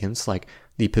significance, like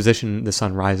the position the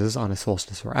sun rises on a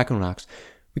solstice or equinox,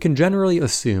 we can generally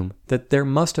assume that there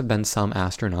must have been some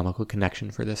astronomical connection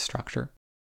for this structure.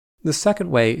 The second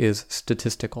way is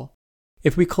statistical.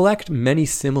 If we collect many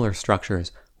similar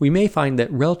structures, we may find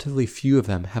that relatively few of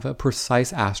them have a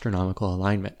precise astronomical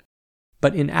alignment.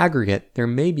 But in aggregate, there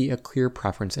may be a clear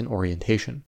preference in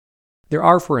orientation. There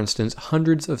are, for instance,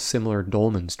 hundreds of similar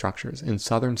dolmen structures in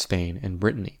southern Spain and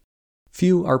Brittany.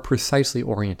 Few are precisely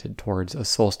oriented towards a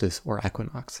solstice or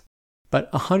equinox,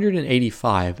 but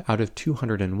 185 out of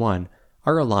 201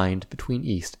 are aligned between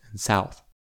east and south.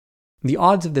 The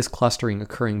odds of this clustering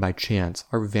occurring by chance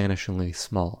are vanishingly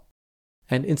small,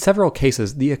 and in several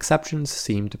cases the exceptions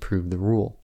seem to prove the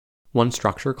rule. One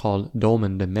structure, called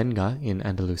Dolmen de Menga in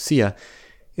Andalusia,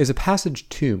 is a passage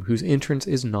tomb whose entrance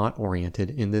is not oriented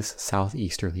in this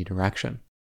southeasterly direction.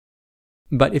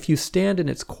 But if you stand in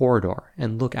its corridor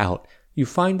and look out, you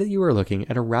find that you are looking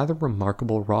at a rather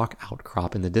remarkable rock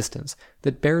outcrop in the distance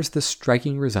that bears the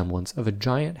striking resemblance of a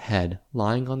giant head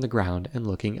lying on the ground and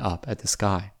looking up at the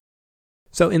sky.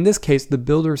 So in this case, the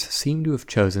builders seem to have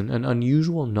chosen an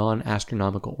unusual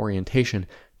non-astronomical orientation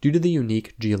due to the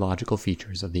unique geological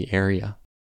features of the area.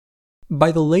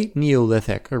 By the late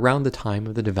Neolithic, around the time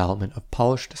of the development of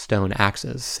polished stone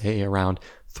axes, say around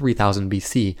 3000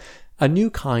 BC, a new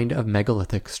kind of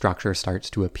megalithic structure starts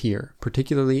to appear,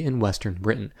 particularly in western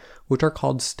Britain, which are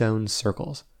called stone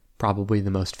circles, probably the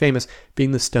most famous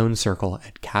being the stone circle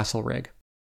at Castlereagh.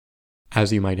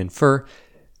 As you might infer,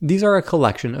 these are a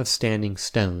collection of standing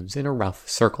stones in a rough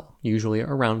circle, usually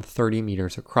around 30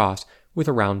 meters across, with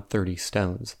around 30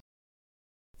 stones.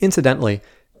 Incidentally,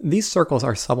 these circles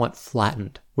are somewhat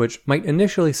flattened, which might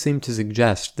initially seem to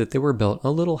suggest that they were built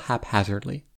a little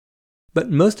haphazardly.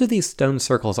 But most of these stone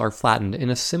circles are flattened in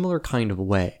a similar kind of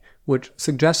way, which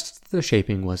suggests that the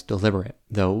shaping was deliberate,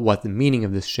 though what the meaning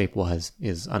of this shape was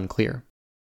is unclear.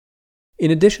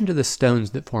 In addition to the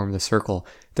stones that form the circle,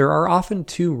 there are often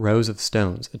two rows of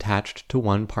stones attached to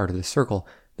one part of the circle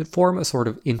that form a sort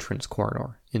of entrance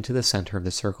corridor into the center of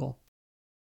the circle.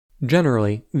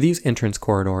 Generally, these entrance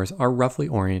corridors are roughly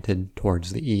oriented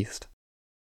towards the east.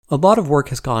 A lot of work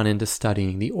has gone into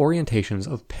studying the orientations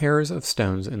of pairs of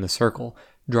stones in the circle,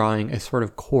 drawing a sort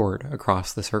of chord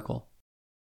across the circle.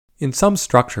 In some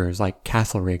structures, like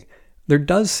Castlereagh, there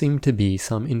does seem to be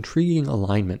some intriguing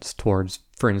alignments towards,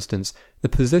 for instance, the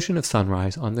position of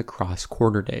sunrise on the cross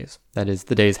quarter days, that is,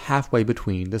 the days halfway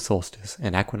between the solstice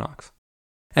and equinox.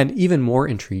 And even more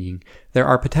intriguing, there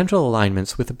are potential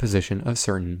alignments with the position of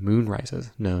certain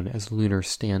moonrises, known as lunar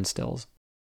standstills.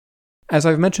 As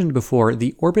I've mentioned before,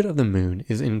 the orbit of the moon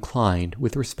is inclined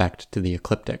with respect to the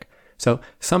ecliptic, so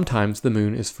sometimes the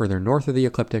moon is further north of the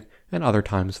ecliptic and other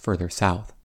times further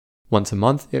south. Once a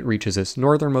month it reaches its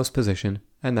northernmost position,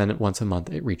 and then once a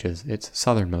month it reaches its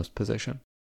southernmost position.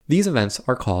 These events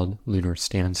are called lunar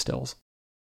standstills.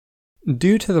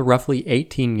 Due to the roughly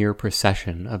 18-year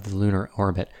precession of the lunar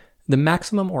orbit, the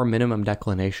maximum or minimum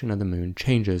declination of the moon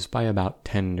changes by about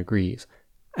 10 degrees,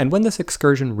 and when this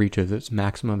excursion reaches its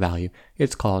maximum value,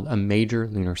 it's called a major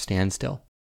lunar standstill.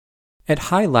 At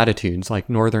high latitudes like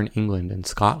northern England and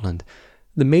Scotland,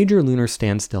 the major lunar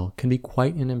standstill can be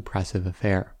quite an impressive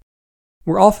affair.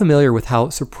 We're all familiar with how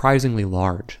surprisingly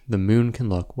large the moon can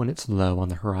look when it's low on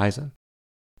the horizon.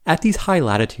 At these high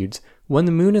latitudes, when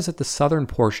the moon is at the southern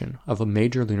portion of a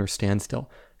major lunar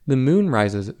standstill, the moon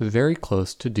rises very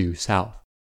close to due south.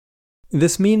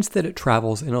 This means that it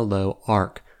travels in a low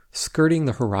arc, skirting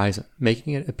the horizon,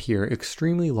 making it appear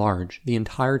extremely large the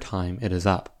entire time it is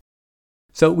up.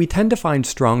 So we tend to find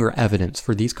stronger evidence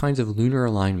for these kinds of lunar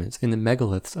alignments in the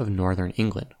megaliths of northern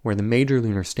England, where the major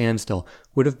lunar standstill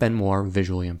would have been more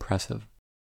visually impressive.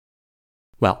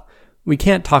 Well, we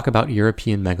can't talk about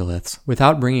European megaliths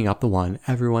without bringing up the one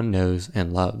everyone knows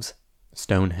and loves,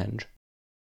 Stonehenge.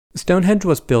 Stonehenge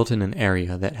was built in an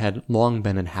area that had long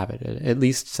been inhabited, at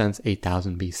least since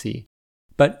 8000 BC.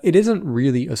 But it isn't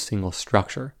really a single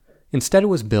structure. Instead, it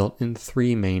was built in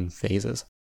three main phases.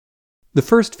 The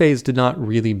first phase did not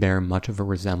really bear much of a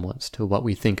resemblance to what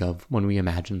we think of when we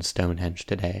imagine Stonehenge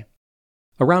today.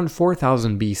 Around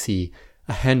 4000 BC,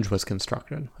 a henge was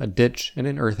constructed, a ditch and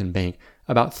an earthen bank,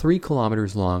 about 3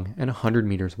 kilometers long and 100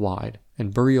 meters wide,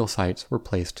 and burial sites were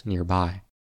placed nearby.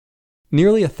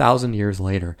 Nearly 1,000 years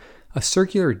later, a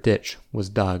circular ditch was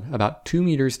dug about 2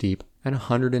 meters deep and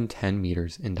 110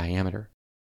 meters in diameter.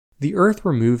 The earth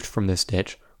removed from this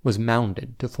ditch was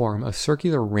mounded to form a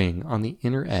circular ring on the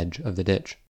inner edge of the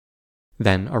ditch.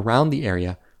 Then, around the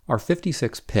area, are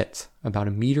 56 pits, about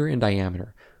a meter in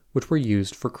diameter, which were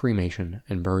used for cremation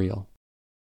and burial.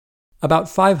 About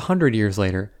 500 years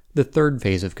later, the third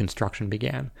phase of construction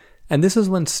began, and this is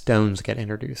when stones get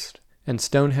introduced, and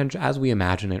Stonehenge as we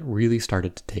imagine it really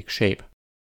started to take shape.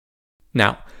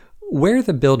 Now, where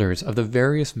the builders of the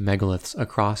various megaliths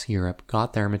across Europe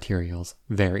got their materials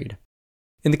varied.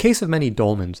 In the case of many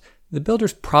dolmens, the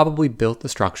builders probably built the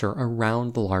structure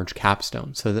around the large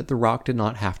capstone so that the rock did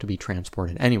not have to be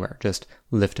transported anywhere, just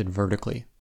lifted vertically.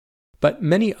 But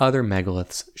many other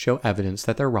megaliths show evidence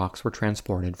that their rocks were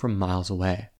transported from miles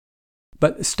away.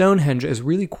 But Stonehenge is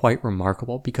really quite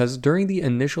remarkable because during the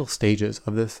initial stages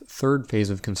of this third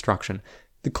phase of construction,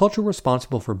 the culture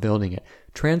responsible for building it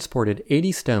transported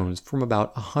 80 stones from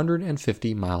about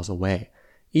 150 miles away,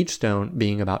 each stone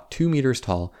being about 2 meters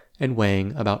tall and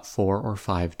weighing about 4 or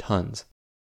 5 tons.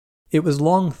 It was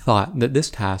long thought that this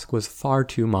task was far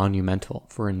too monumental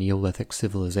for a Neolithic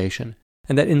civilization,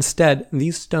 and that instead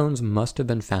these stones must have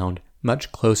been found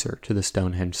much closer to the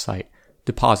Stonehenge site,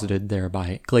 deposited there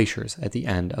by glaciers at the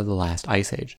end of the last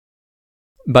ice age.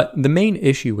 But the main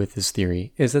issue with this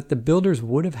theory is that the builders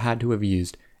would have had to have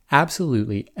used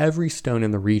absolutely every stone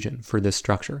in the region for this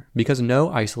structure, because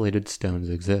no isolated stones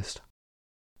exist.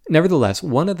 Nevertheless,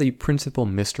 one of the principal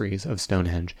mysteries of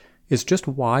Stonehenge is just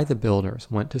why the builders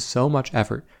went to so much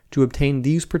effort to obtain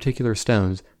these particular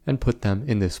stones and put them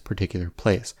in this particular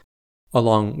place,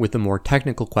 along with the more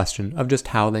technical question of just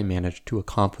how they managed to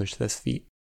accomplish this feat.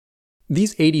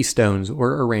 These 80 stones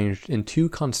were arranged in 2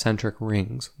 concentric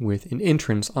rings with an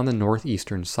entrance on the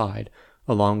northeastern side,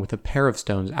 along with a pair of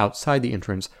stones outside the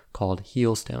entrance called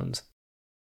heel stones.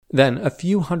 Then, a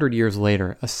few hundred years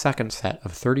later, a second set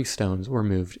of 30 stones were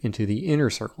moved into the inner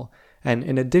circle, and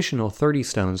an additional 30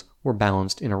 stones were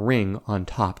balanced in a ring on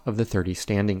top of the 30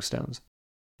 standing stones.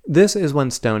 This is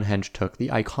when Stonehenge took the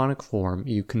iconic form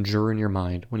you conjure in your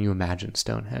mind when you imagine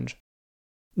Stonehenge.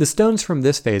 The stones from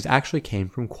this phase actually came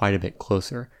from quite a bit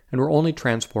closer, and were only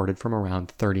transported from around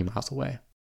 30 miles away.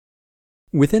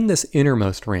 Within this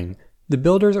innermost ring, the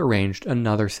builders arranged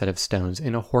another set of stones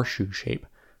in a horseshoe shape,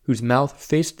 whose mouth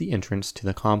faced the entrance to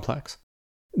the complex.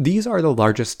 These are the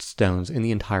largest stones in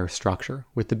the entire structure,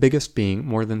 with the biggest being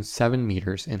more than 7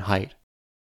 meters in height.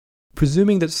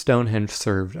 Presuming that Stonehenge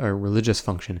served a religious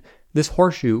function, this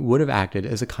horseshoe would have acted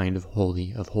as a kind of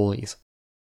holy of holies.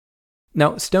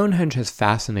 Now, Stonehenge has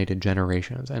fascinated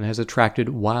generations and has attracted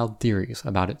wild theories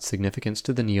about its significance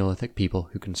to the Neolithic people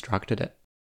who constructed it.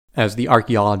 As the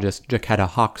archaeologist Jacquetta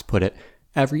Hawkes put it,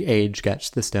 every age gets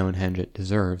the Stonehenge it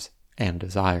deserves and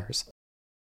desires.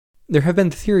 There have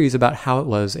been theories about how it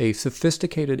was a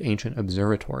sophisticated ancient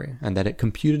observatory and that it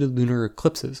computed lunar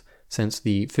eclipses, since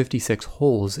the 56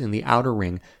 holes in the outer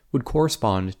ring would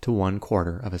correspond to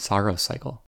 1/4 of a Saros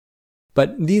cycle.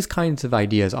 But these kinds of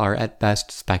ideas are at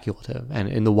best speculative, and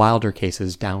in the wilder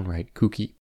cases downright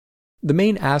kooky. The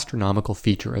main astronomical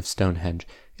feature of Stonehenge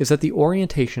is that the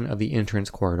orientation of the entrance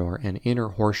corridor and inner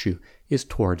horseshoe is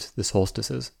towards the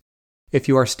solstices. If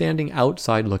you are standing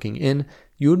outside looking in,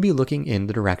 you would be looking in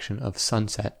the direction of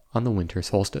sunset on the winter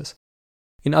solstice.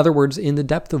 In other words, in the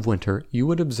depth of winter, you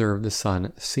would observe the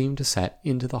sun seem to set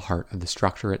into the heart of the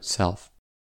structure itself.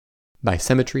 By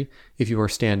symmetry, if you are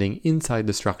standing inside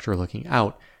the structure looking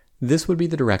out, this would be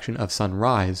the direction of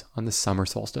sunrise on the summer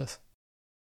solstice.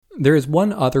 There is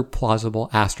one other plausible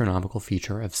astronomical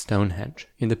feature of Stonehenge,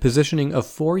 in the positioning of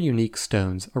 4 unique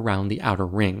stones around the outer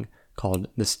ring, called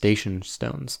the station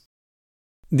stones.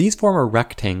 These form a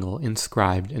rectangle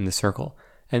inscribed in the circle,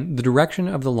 and the direction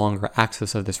of the longer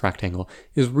axis of this rectangle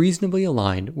is reasonably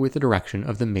aligned with the direction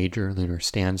of the major lunar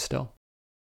standstill.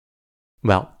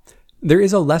 Well, there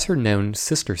is a lesser-known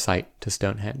sister site to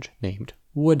Stonehenge, named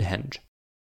Woodhenge.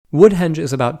 Woodhenge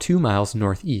is about 2 miles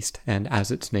northeast, and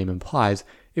as its name implies,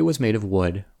 it was made of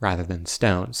wood rather than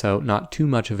stone, so not too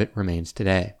much of it remains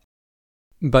today.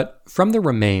 But from the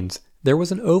remains, there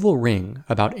was an oval ring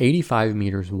about 85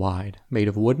 meters wide, made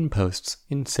of wooden posts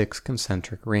in 6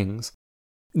 concentric rings.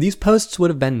 These posts would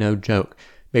have been no joke.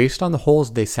 Based on the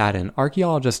holes they sat in,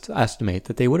 archaeologists estimate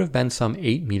that they would have been some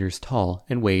 8 meters tall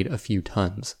and weighed a few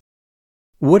tons.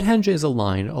 Woodhenge is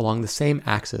aligned along the same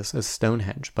axis as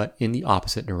Stonehenge, but in the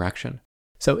opposite direction.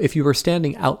 So if you were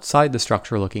standing outside the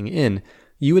structure looking in,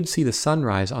 you would see the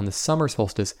sunrise on the summer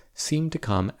solstice seem to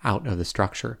come out of the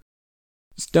structure.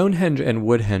 Stonehenge and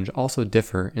Woodhenge also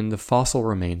differ in the fossil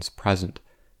remains present.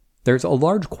 There's a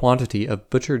large quantity of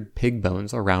butchered pig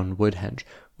bones around Woodhenge,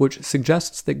 which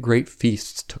suggests that great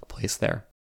feasts took place there.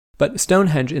 But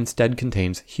Stonehenge instead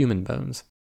contains human bones.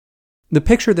 The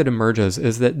picture that emerges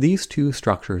is that these two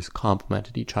structures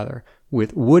complemented each other,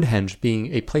 with Woodhenge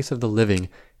being a place of the living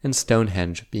and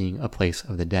Stonehenge being a place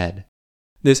of the dead.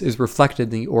 This is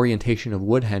reflected in the orientation of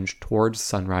Woodhenge towards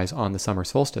sunrise on the summer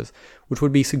solstice, which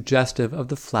would be suggestive of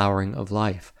the flowering of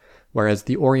life, whereas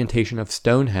the orientation of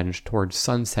Stonehenge towards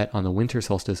sunset on the winter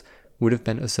solstice would have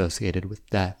been associated with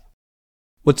death.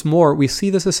 What's more, we see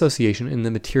this association in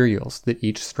the materials that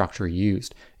each structure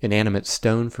used, inanimate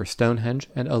stone for Stonehenge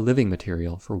and a living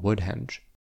material for Woodhenge.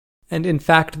 And in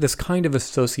fact, this kind of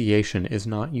association is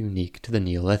not unique to the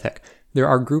Neolithic. There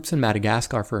are groups in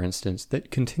Madagascar, for instance,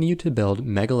 that continue to build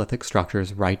megalithic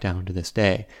structures right down to this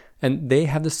day, and they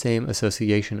have the same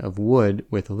association of wood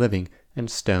with living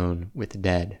and stone with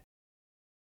dead.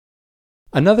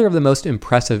 Another of the most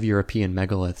impressive European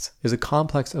megaliths is a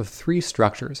complex of 3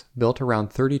 structures built around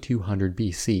 3200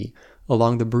 BC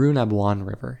along the Brú-na-Bwan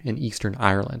River in eastern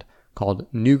Ireland,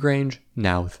 called Newgrange,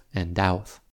 Knowth, and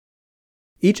Dowth.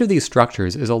 Each of these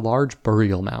structures is a large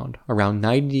burial mound around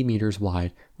 90 meters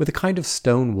wide with a kind of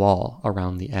stone wall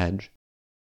around the edge.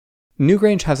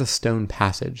 Newgrange has a stone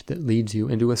passage that leads you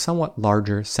into a somewhat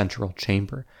larger central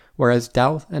chamber, whereas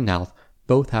Dowth and Knowth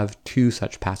both have 2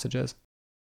 such passages.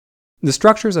 The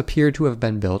structures appear to have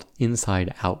been built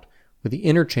inside out, with the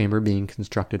inner chamber being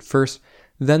constructed first,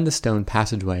 then the stone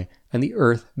passageway, and the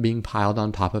earth being piled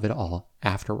on top of it all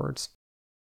afterwards.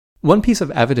 One piece of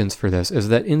evidence for this is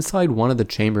that inside one of the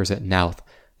chambers at Knowth,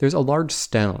 there's a large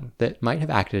stone that might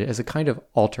have acted as a kind of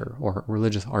altar or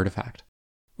religious artifact.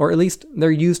 Or at least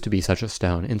there used to be such a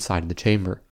stone inside the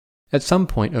chamber. At some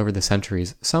point over the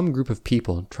centuries, some group of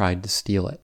people tried to steal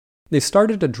it. They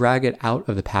started to drag it out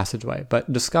of the passageway,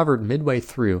 but discovered midway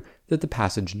through that the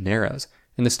passage narrows,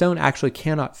 and the stone actually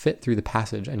cannot fit through the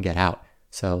passage and get out,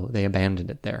 so they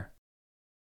abandoned it there.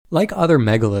 Like other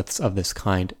megaliths of this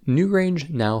kind, Newgrange,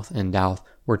 Knowth, and Dowth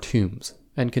were tombs,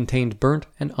 and contained burnt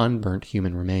and unburnt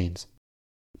human remains.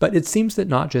 But it seems that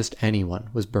not just anyone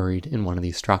was buried in one of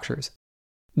these structures.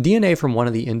 DNA from one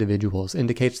of the individuals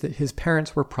indicates that his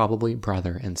parents were probably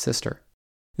brother and sister.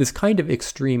 This kind of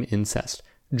extreme incest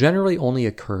generally only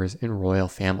occurs in royal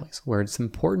families, where it's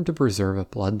important to preserve a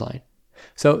bloodline.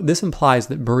 So this implies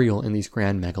that burial in these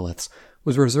grand megaliths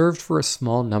was reserved for a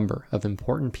small number of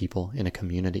important people in a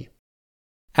community.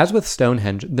 As with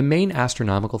Stonehenge, the main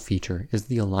astronomical feature is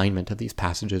the alignment of these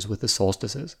passages with the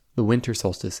solstices, the winter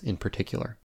solstice in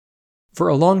particular. For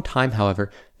a long time,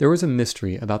 however, there was a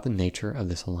mystery about the nature of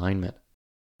this alignment.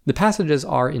 The passages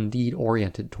are indeed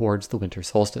oriented towards the winter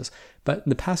solstice, but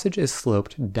the passage is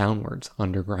sloped downwards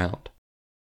underground.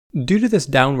 Due to this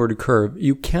downward curve,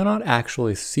 you cannot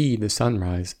actually see the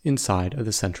sunrise inside of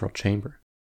the central chamber.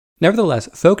 Nevertheless,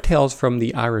 folk tales from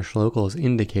the Irish locals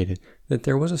indicated that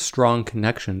there was a strong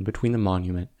connection between the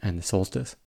monument and the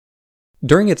solstice.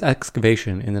 During its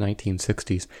excavation in the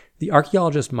 1960s, the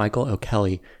archaeologist Michael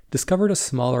O'Kelly discovered a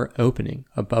smaller opening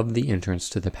above the entrance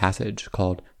to the passage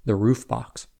called the roof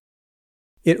box.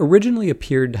 It originally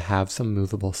appeared to have some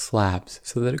movable slabs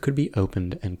so that it could be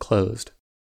opened and closed.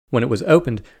 When it was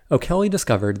opened, O'Kelly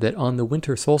discovered that on the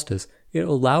winter solstice, it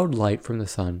allowed light from the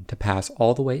sun to pass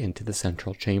all the way into the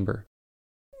central chamber.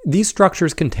 These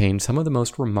structures contain some of the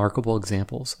most remarkable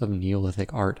examples of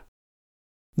Neolithic art.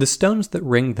 The stones that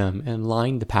ring them and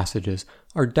line the passages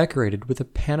are decorated with a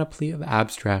panoply of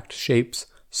abstract shapes,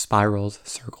 spirals,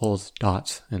 circles,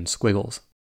 dots, and squiggles.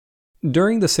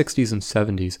 During the 60s and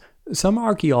 70s, some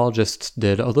archaeologists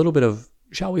did a little bit of,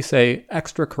 shall we say,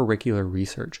 extracurricular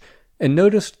research, and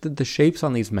noticed that the shapes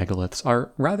on these megaliths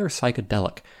are rather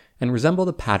psychedelic and resemble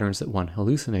the patterns that one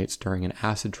hallucinates during an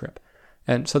acid trip.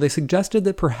 And so they suggested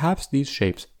that perhaps these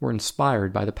shapes were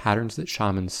inspired by the patterns that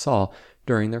shamans saw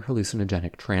during their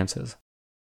hallucinogenic trances.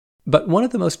 But one of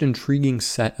the most intriguing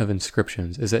set of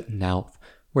inscriptions is at Knowth,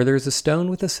 where there is a stone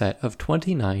with a set of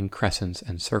 29 crescents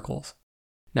and circles.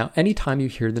 Now, anytime you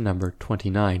hear the number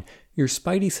 29, your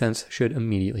spidey sense should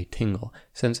immediately tingle,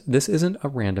 since this isn't a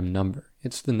random number.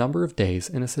 It's the number of days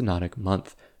in a synodic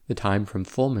month, the time from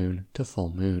full moon to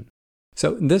full moon.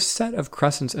 So this set of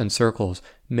crescents and circles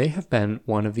may have been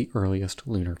one of the earliest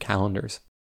lunar calendars.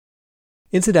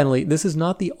 Incidentally, this is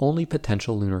not the only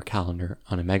potential lunar calendar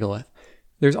on a megalith.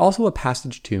 There's also a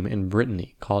passage tomb in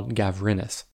Brittany called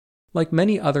Gavrinus. Like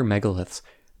many other megaliths,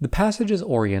 the passage is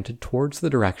oriented towards the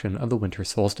direction of the winter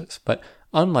solstice, but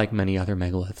unlike many other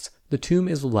megaliths, the tomb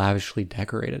is lavishly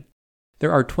decorated.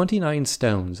 There are 29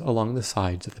 stones along the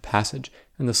sides of the passage,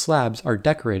 and the slabs are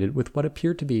decorated with what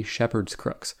appear to be shepherd's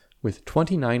crooks, with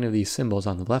 29 of these symbols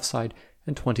on the left side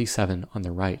and 27 on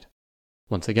the right.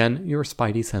 Once again, your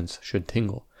spidey sense should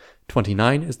tingle.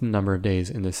 29 is the number of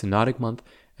days in the synodic month,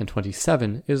 and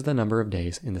 27 is the number of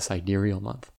days in the sidereal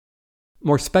month.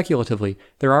 More speculatively,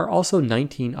 there are also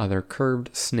 19 other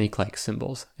curved snake-like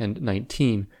symbols, and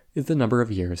 19 is the number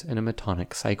of years in a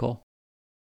metonic cycle.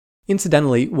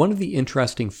 Incidentally, one of the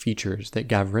interesting features that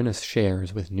Gavrinus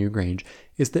shares with Newgrange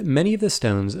is that many of the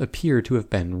stones appear to have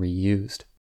been reused.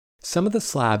 Some of the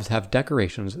slabs have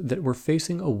decorations that were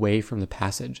facing away from the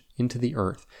passage into the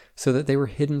earth so that they were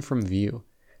hidden from view,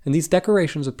 and these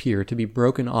decorations appear to be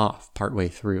broken off partway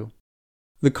through.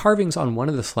 The carvings on one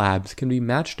of the slabs can be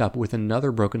matched up with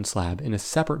another broken slab in a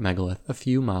separate megalith a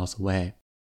few miles away.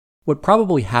 What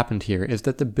probably happened here is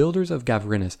that the builders of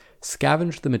Gavrinus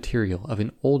scavenged the material of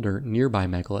an older nearby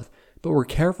megalith, but were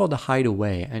careful to hide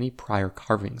away any prior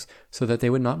carvings so that they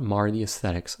would not mar the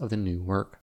aesthetics of the new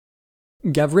work.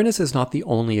 Gavrinus is not the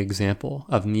only example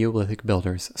of Neolithic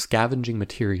builders scavenging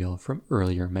material from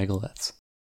earlier megaliths.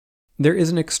 There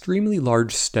is an extremely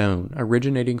large stone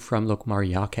originating from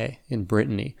Locmariaque in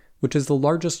Brittany, which is the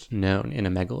largest known in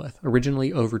a megalith,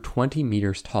 originally over 20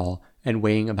 meters tall and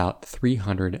weighing about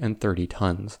 330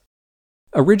 tons.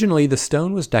 Originally, the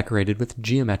stone was decorated with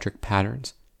geometric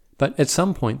patterns, but at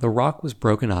some point the rock was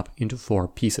broken up into 4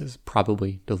 pieces,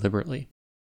 probably deliberately.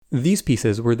 These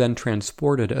pieces were then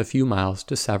transported a few miles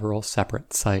to several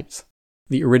separate sites.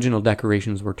 The original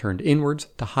decorations were turned inwards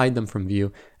to hide them from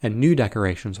view, and new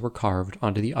decorations were carved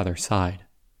onto the other side.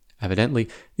 Evidently,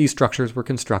 these structures were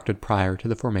constructed prior to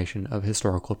the formation of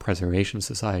historical preservation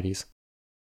societies.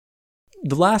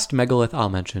 The last megalith I'll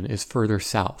mention is further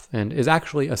south, and is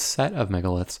actually a set of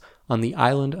megaliths on the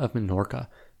island of Minorca,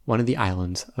 one of the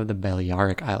islands of the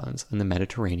Balearic Islands in the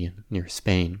Mediterranean near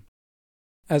Spain.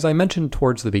 As I mentioned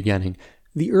towards the beginning,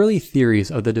 the early theories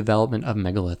of the development of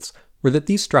megaliths were that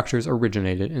these structures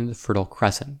originated in the Fertile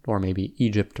Crescent, or maybe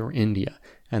Egypt or India,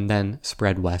 and then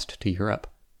spread west to Europe.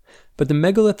 But the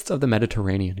megaliths of the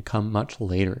Mediterranean come much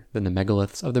later than the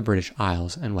megaliths of the British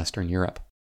Isles and Western Europe.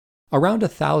 Around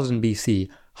 1000 BC,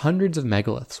 hundreds of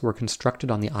megaliths were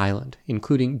constructed on the island,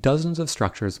 including dozens of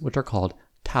structures which are called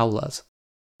taulas.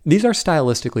 These are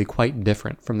stylistically quite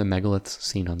different from the megaliths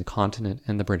seen on the continent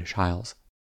and the British Isles.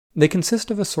 They consist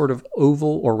of a sort of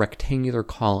oval or rectangular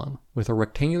column with a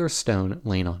rectangular stone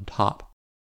laid on top.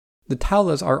 The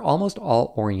taulas are almost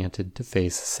all oriented to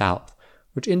face south,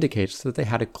 which indicates that they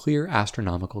had a clear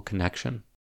astronomical connection.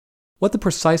 What the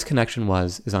precise connection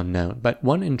was is unknown, but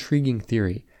one intriguing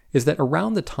theory is that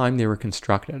around the time they were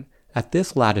constructed, at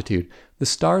this latitude, the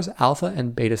stars Alpha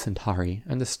and Beta Centauri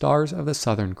and the stars of the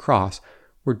Southern Cross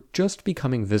were just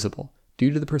becoming visible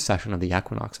due to the precession of the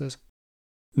equinoxes.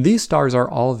 These stars are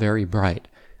all very bright.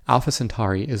 Alpha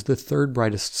Centauri is the 3rd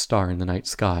brightest star in the night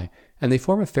sky, and they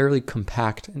form a fairly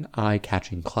compact and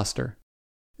eye-catching cluster.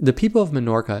 The people of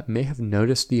Minorca may have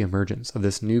noticed the emergence of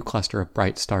this new cluster of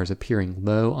bright stars appearing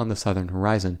low on the southern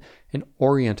horizon and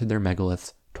oriented their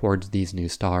megaliths towards these new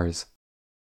stars.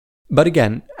 But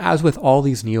again, as with all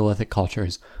these Neolithic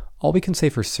cultures, all we can say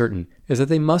for certain is that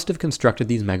they must have constructed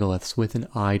these megaliths with an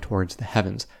eye towards the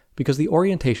heavens, because the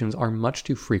orientations are much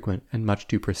too frequent and much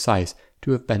too precise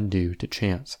to have been due to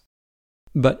chance.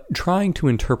 But trying to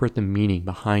interpret the meaning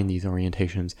behind these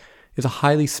orientations is a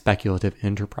highly speculative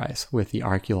enterprise with the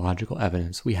archaeological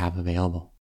evidence we have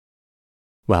available.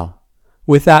 Well,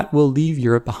 with that, we'll leave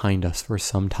Europe behind us for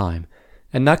some time,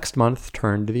 and next month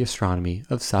turn to the astronomy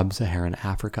of sub-Saharan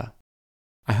Africa.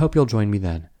 I hope you'll join me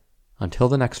then. Until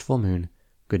the next full moon,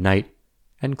 good night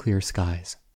and clear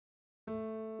skies.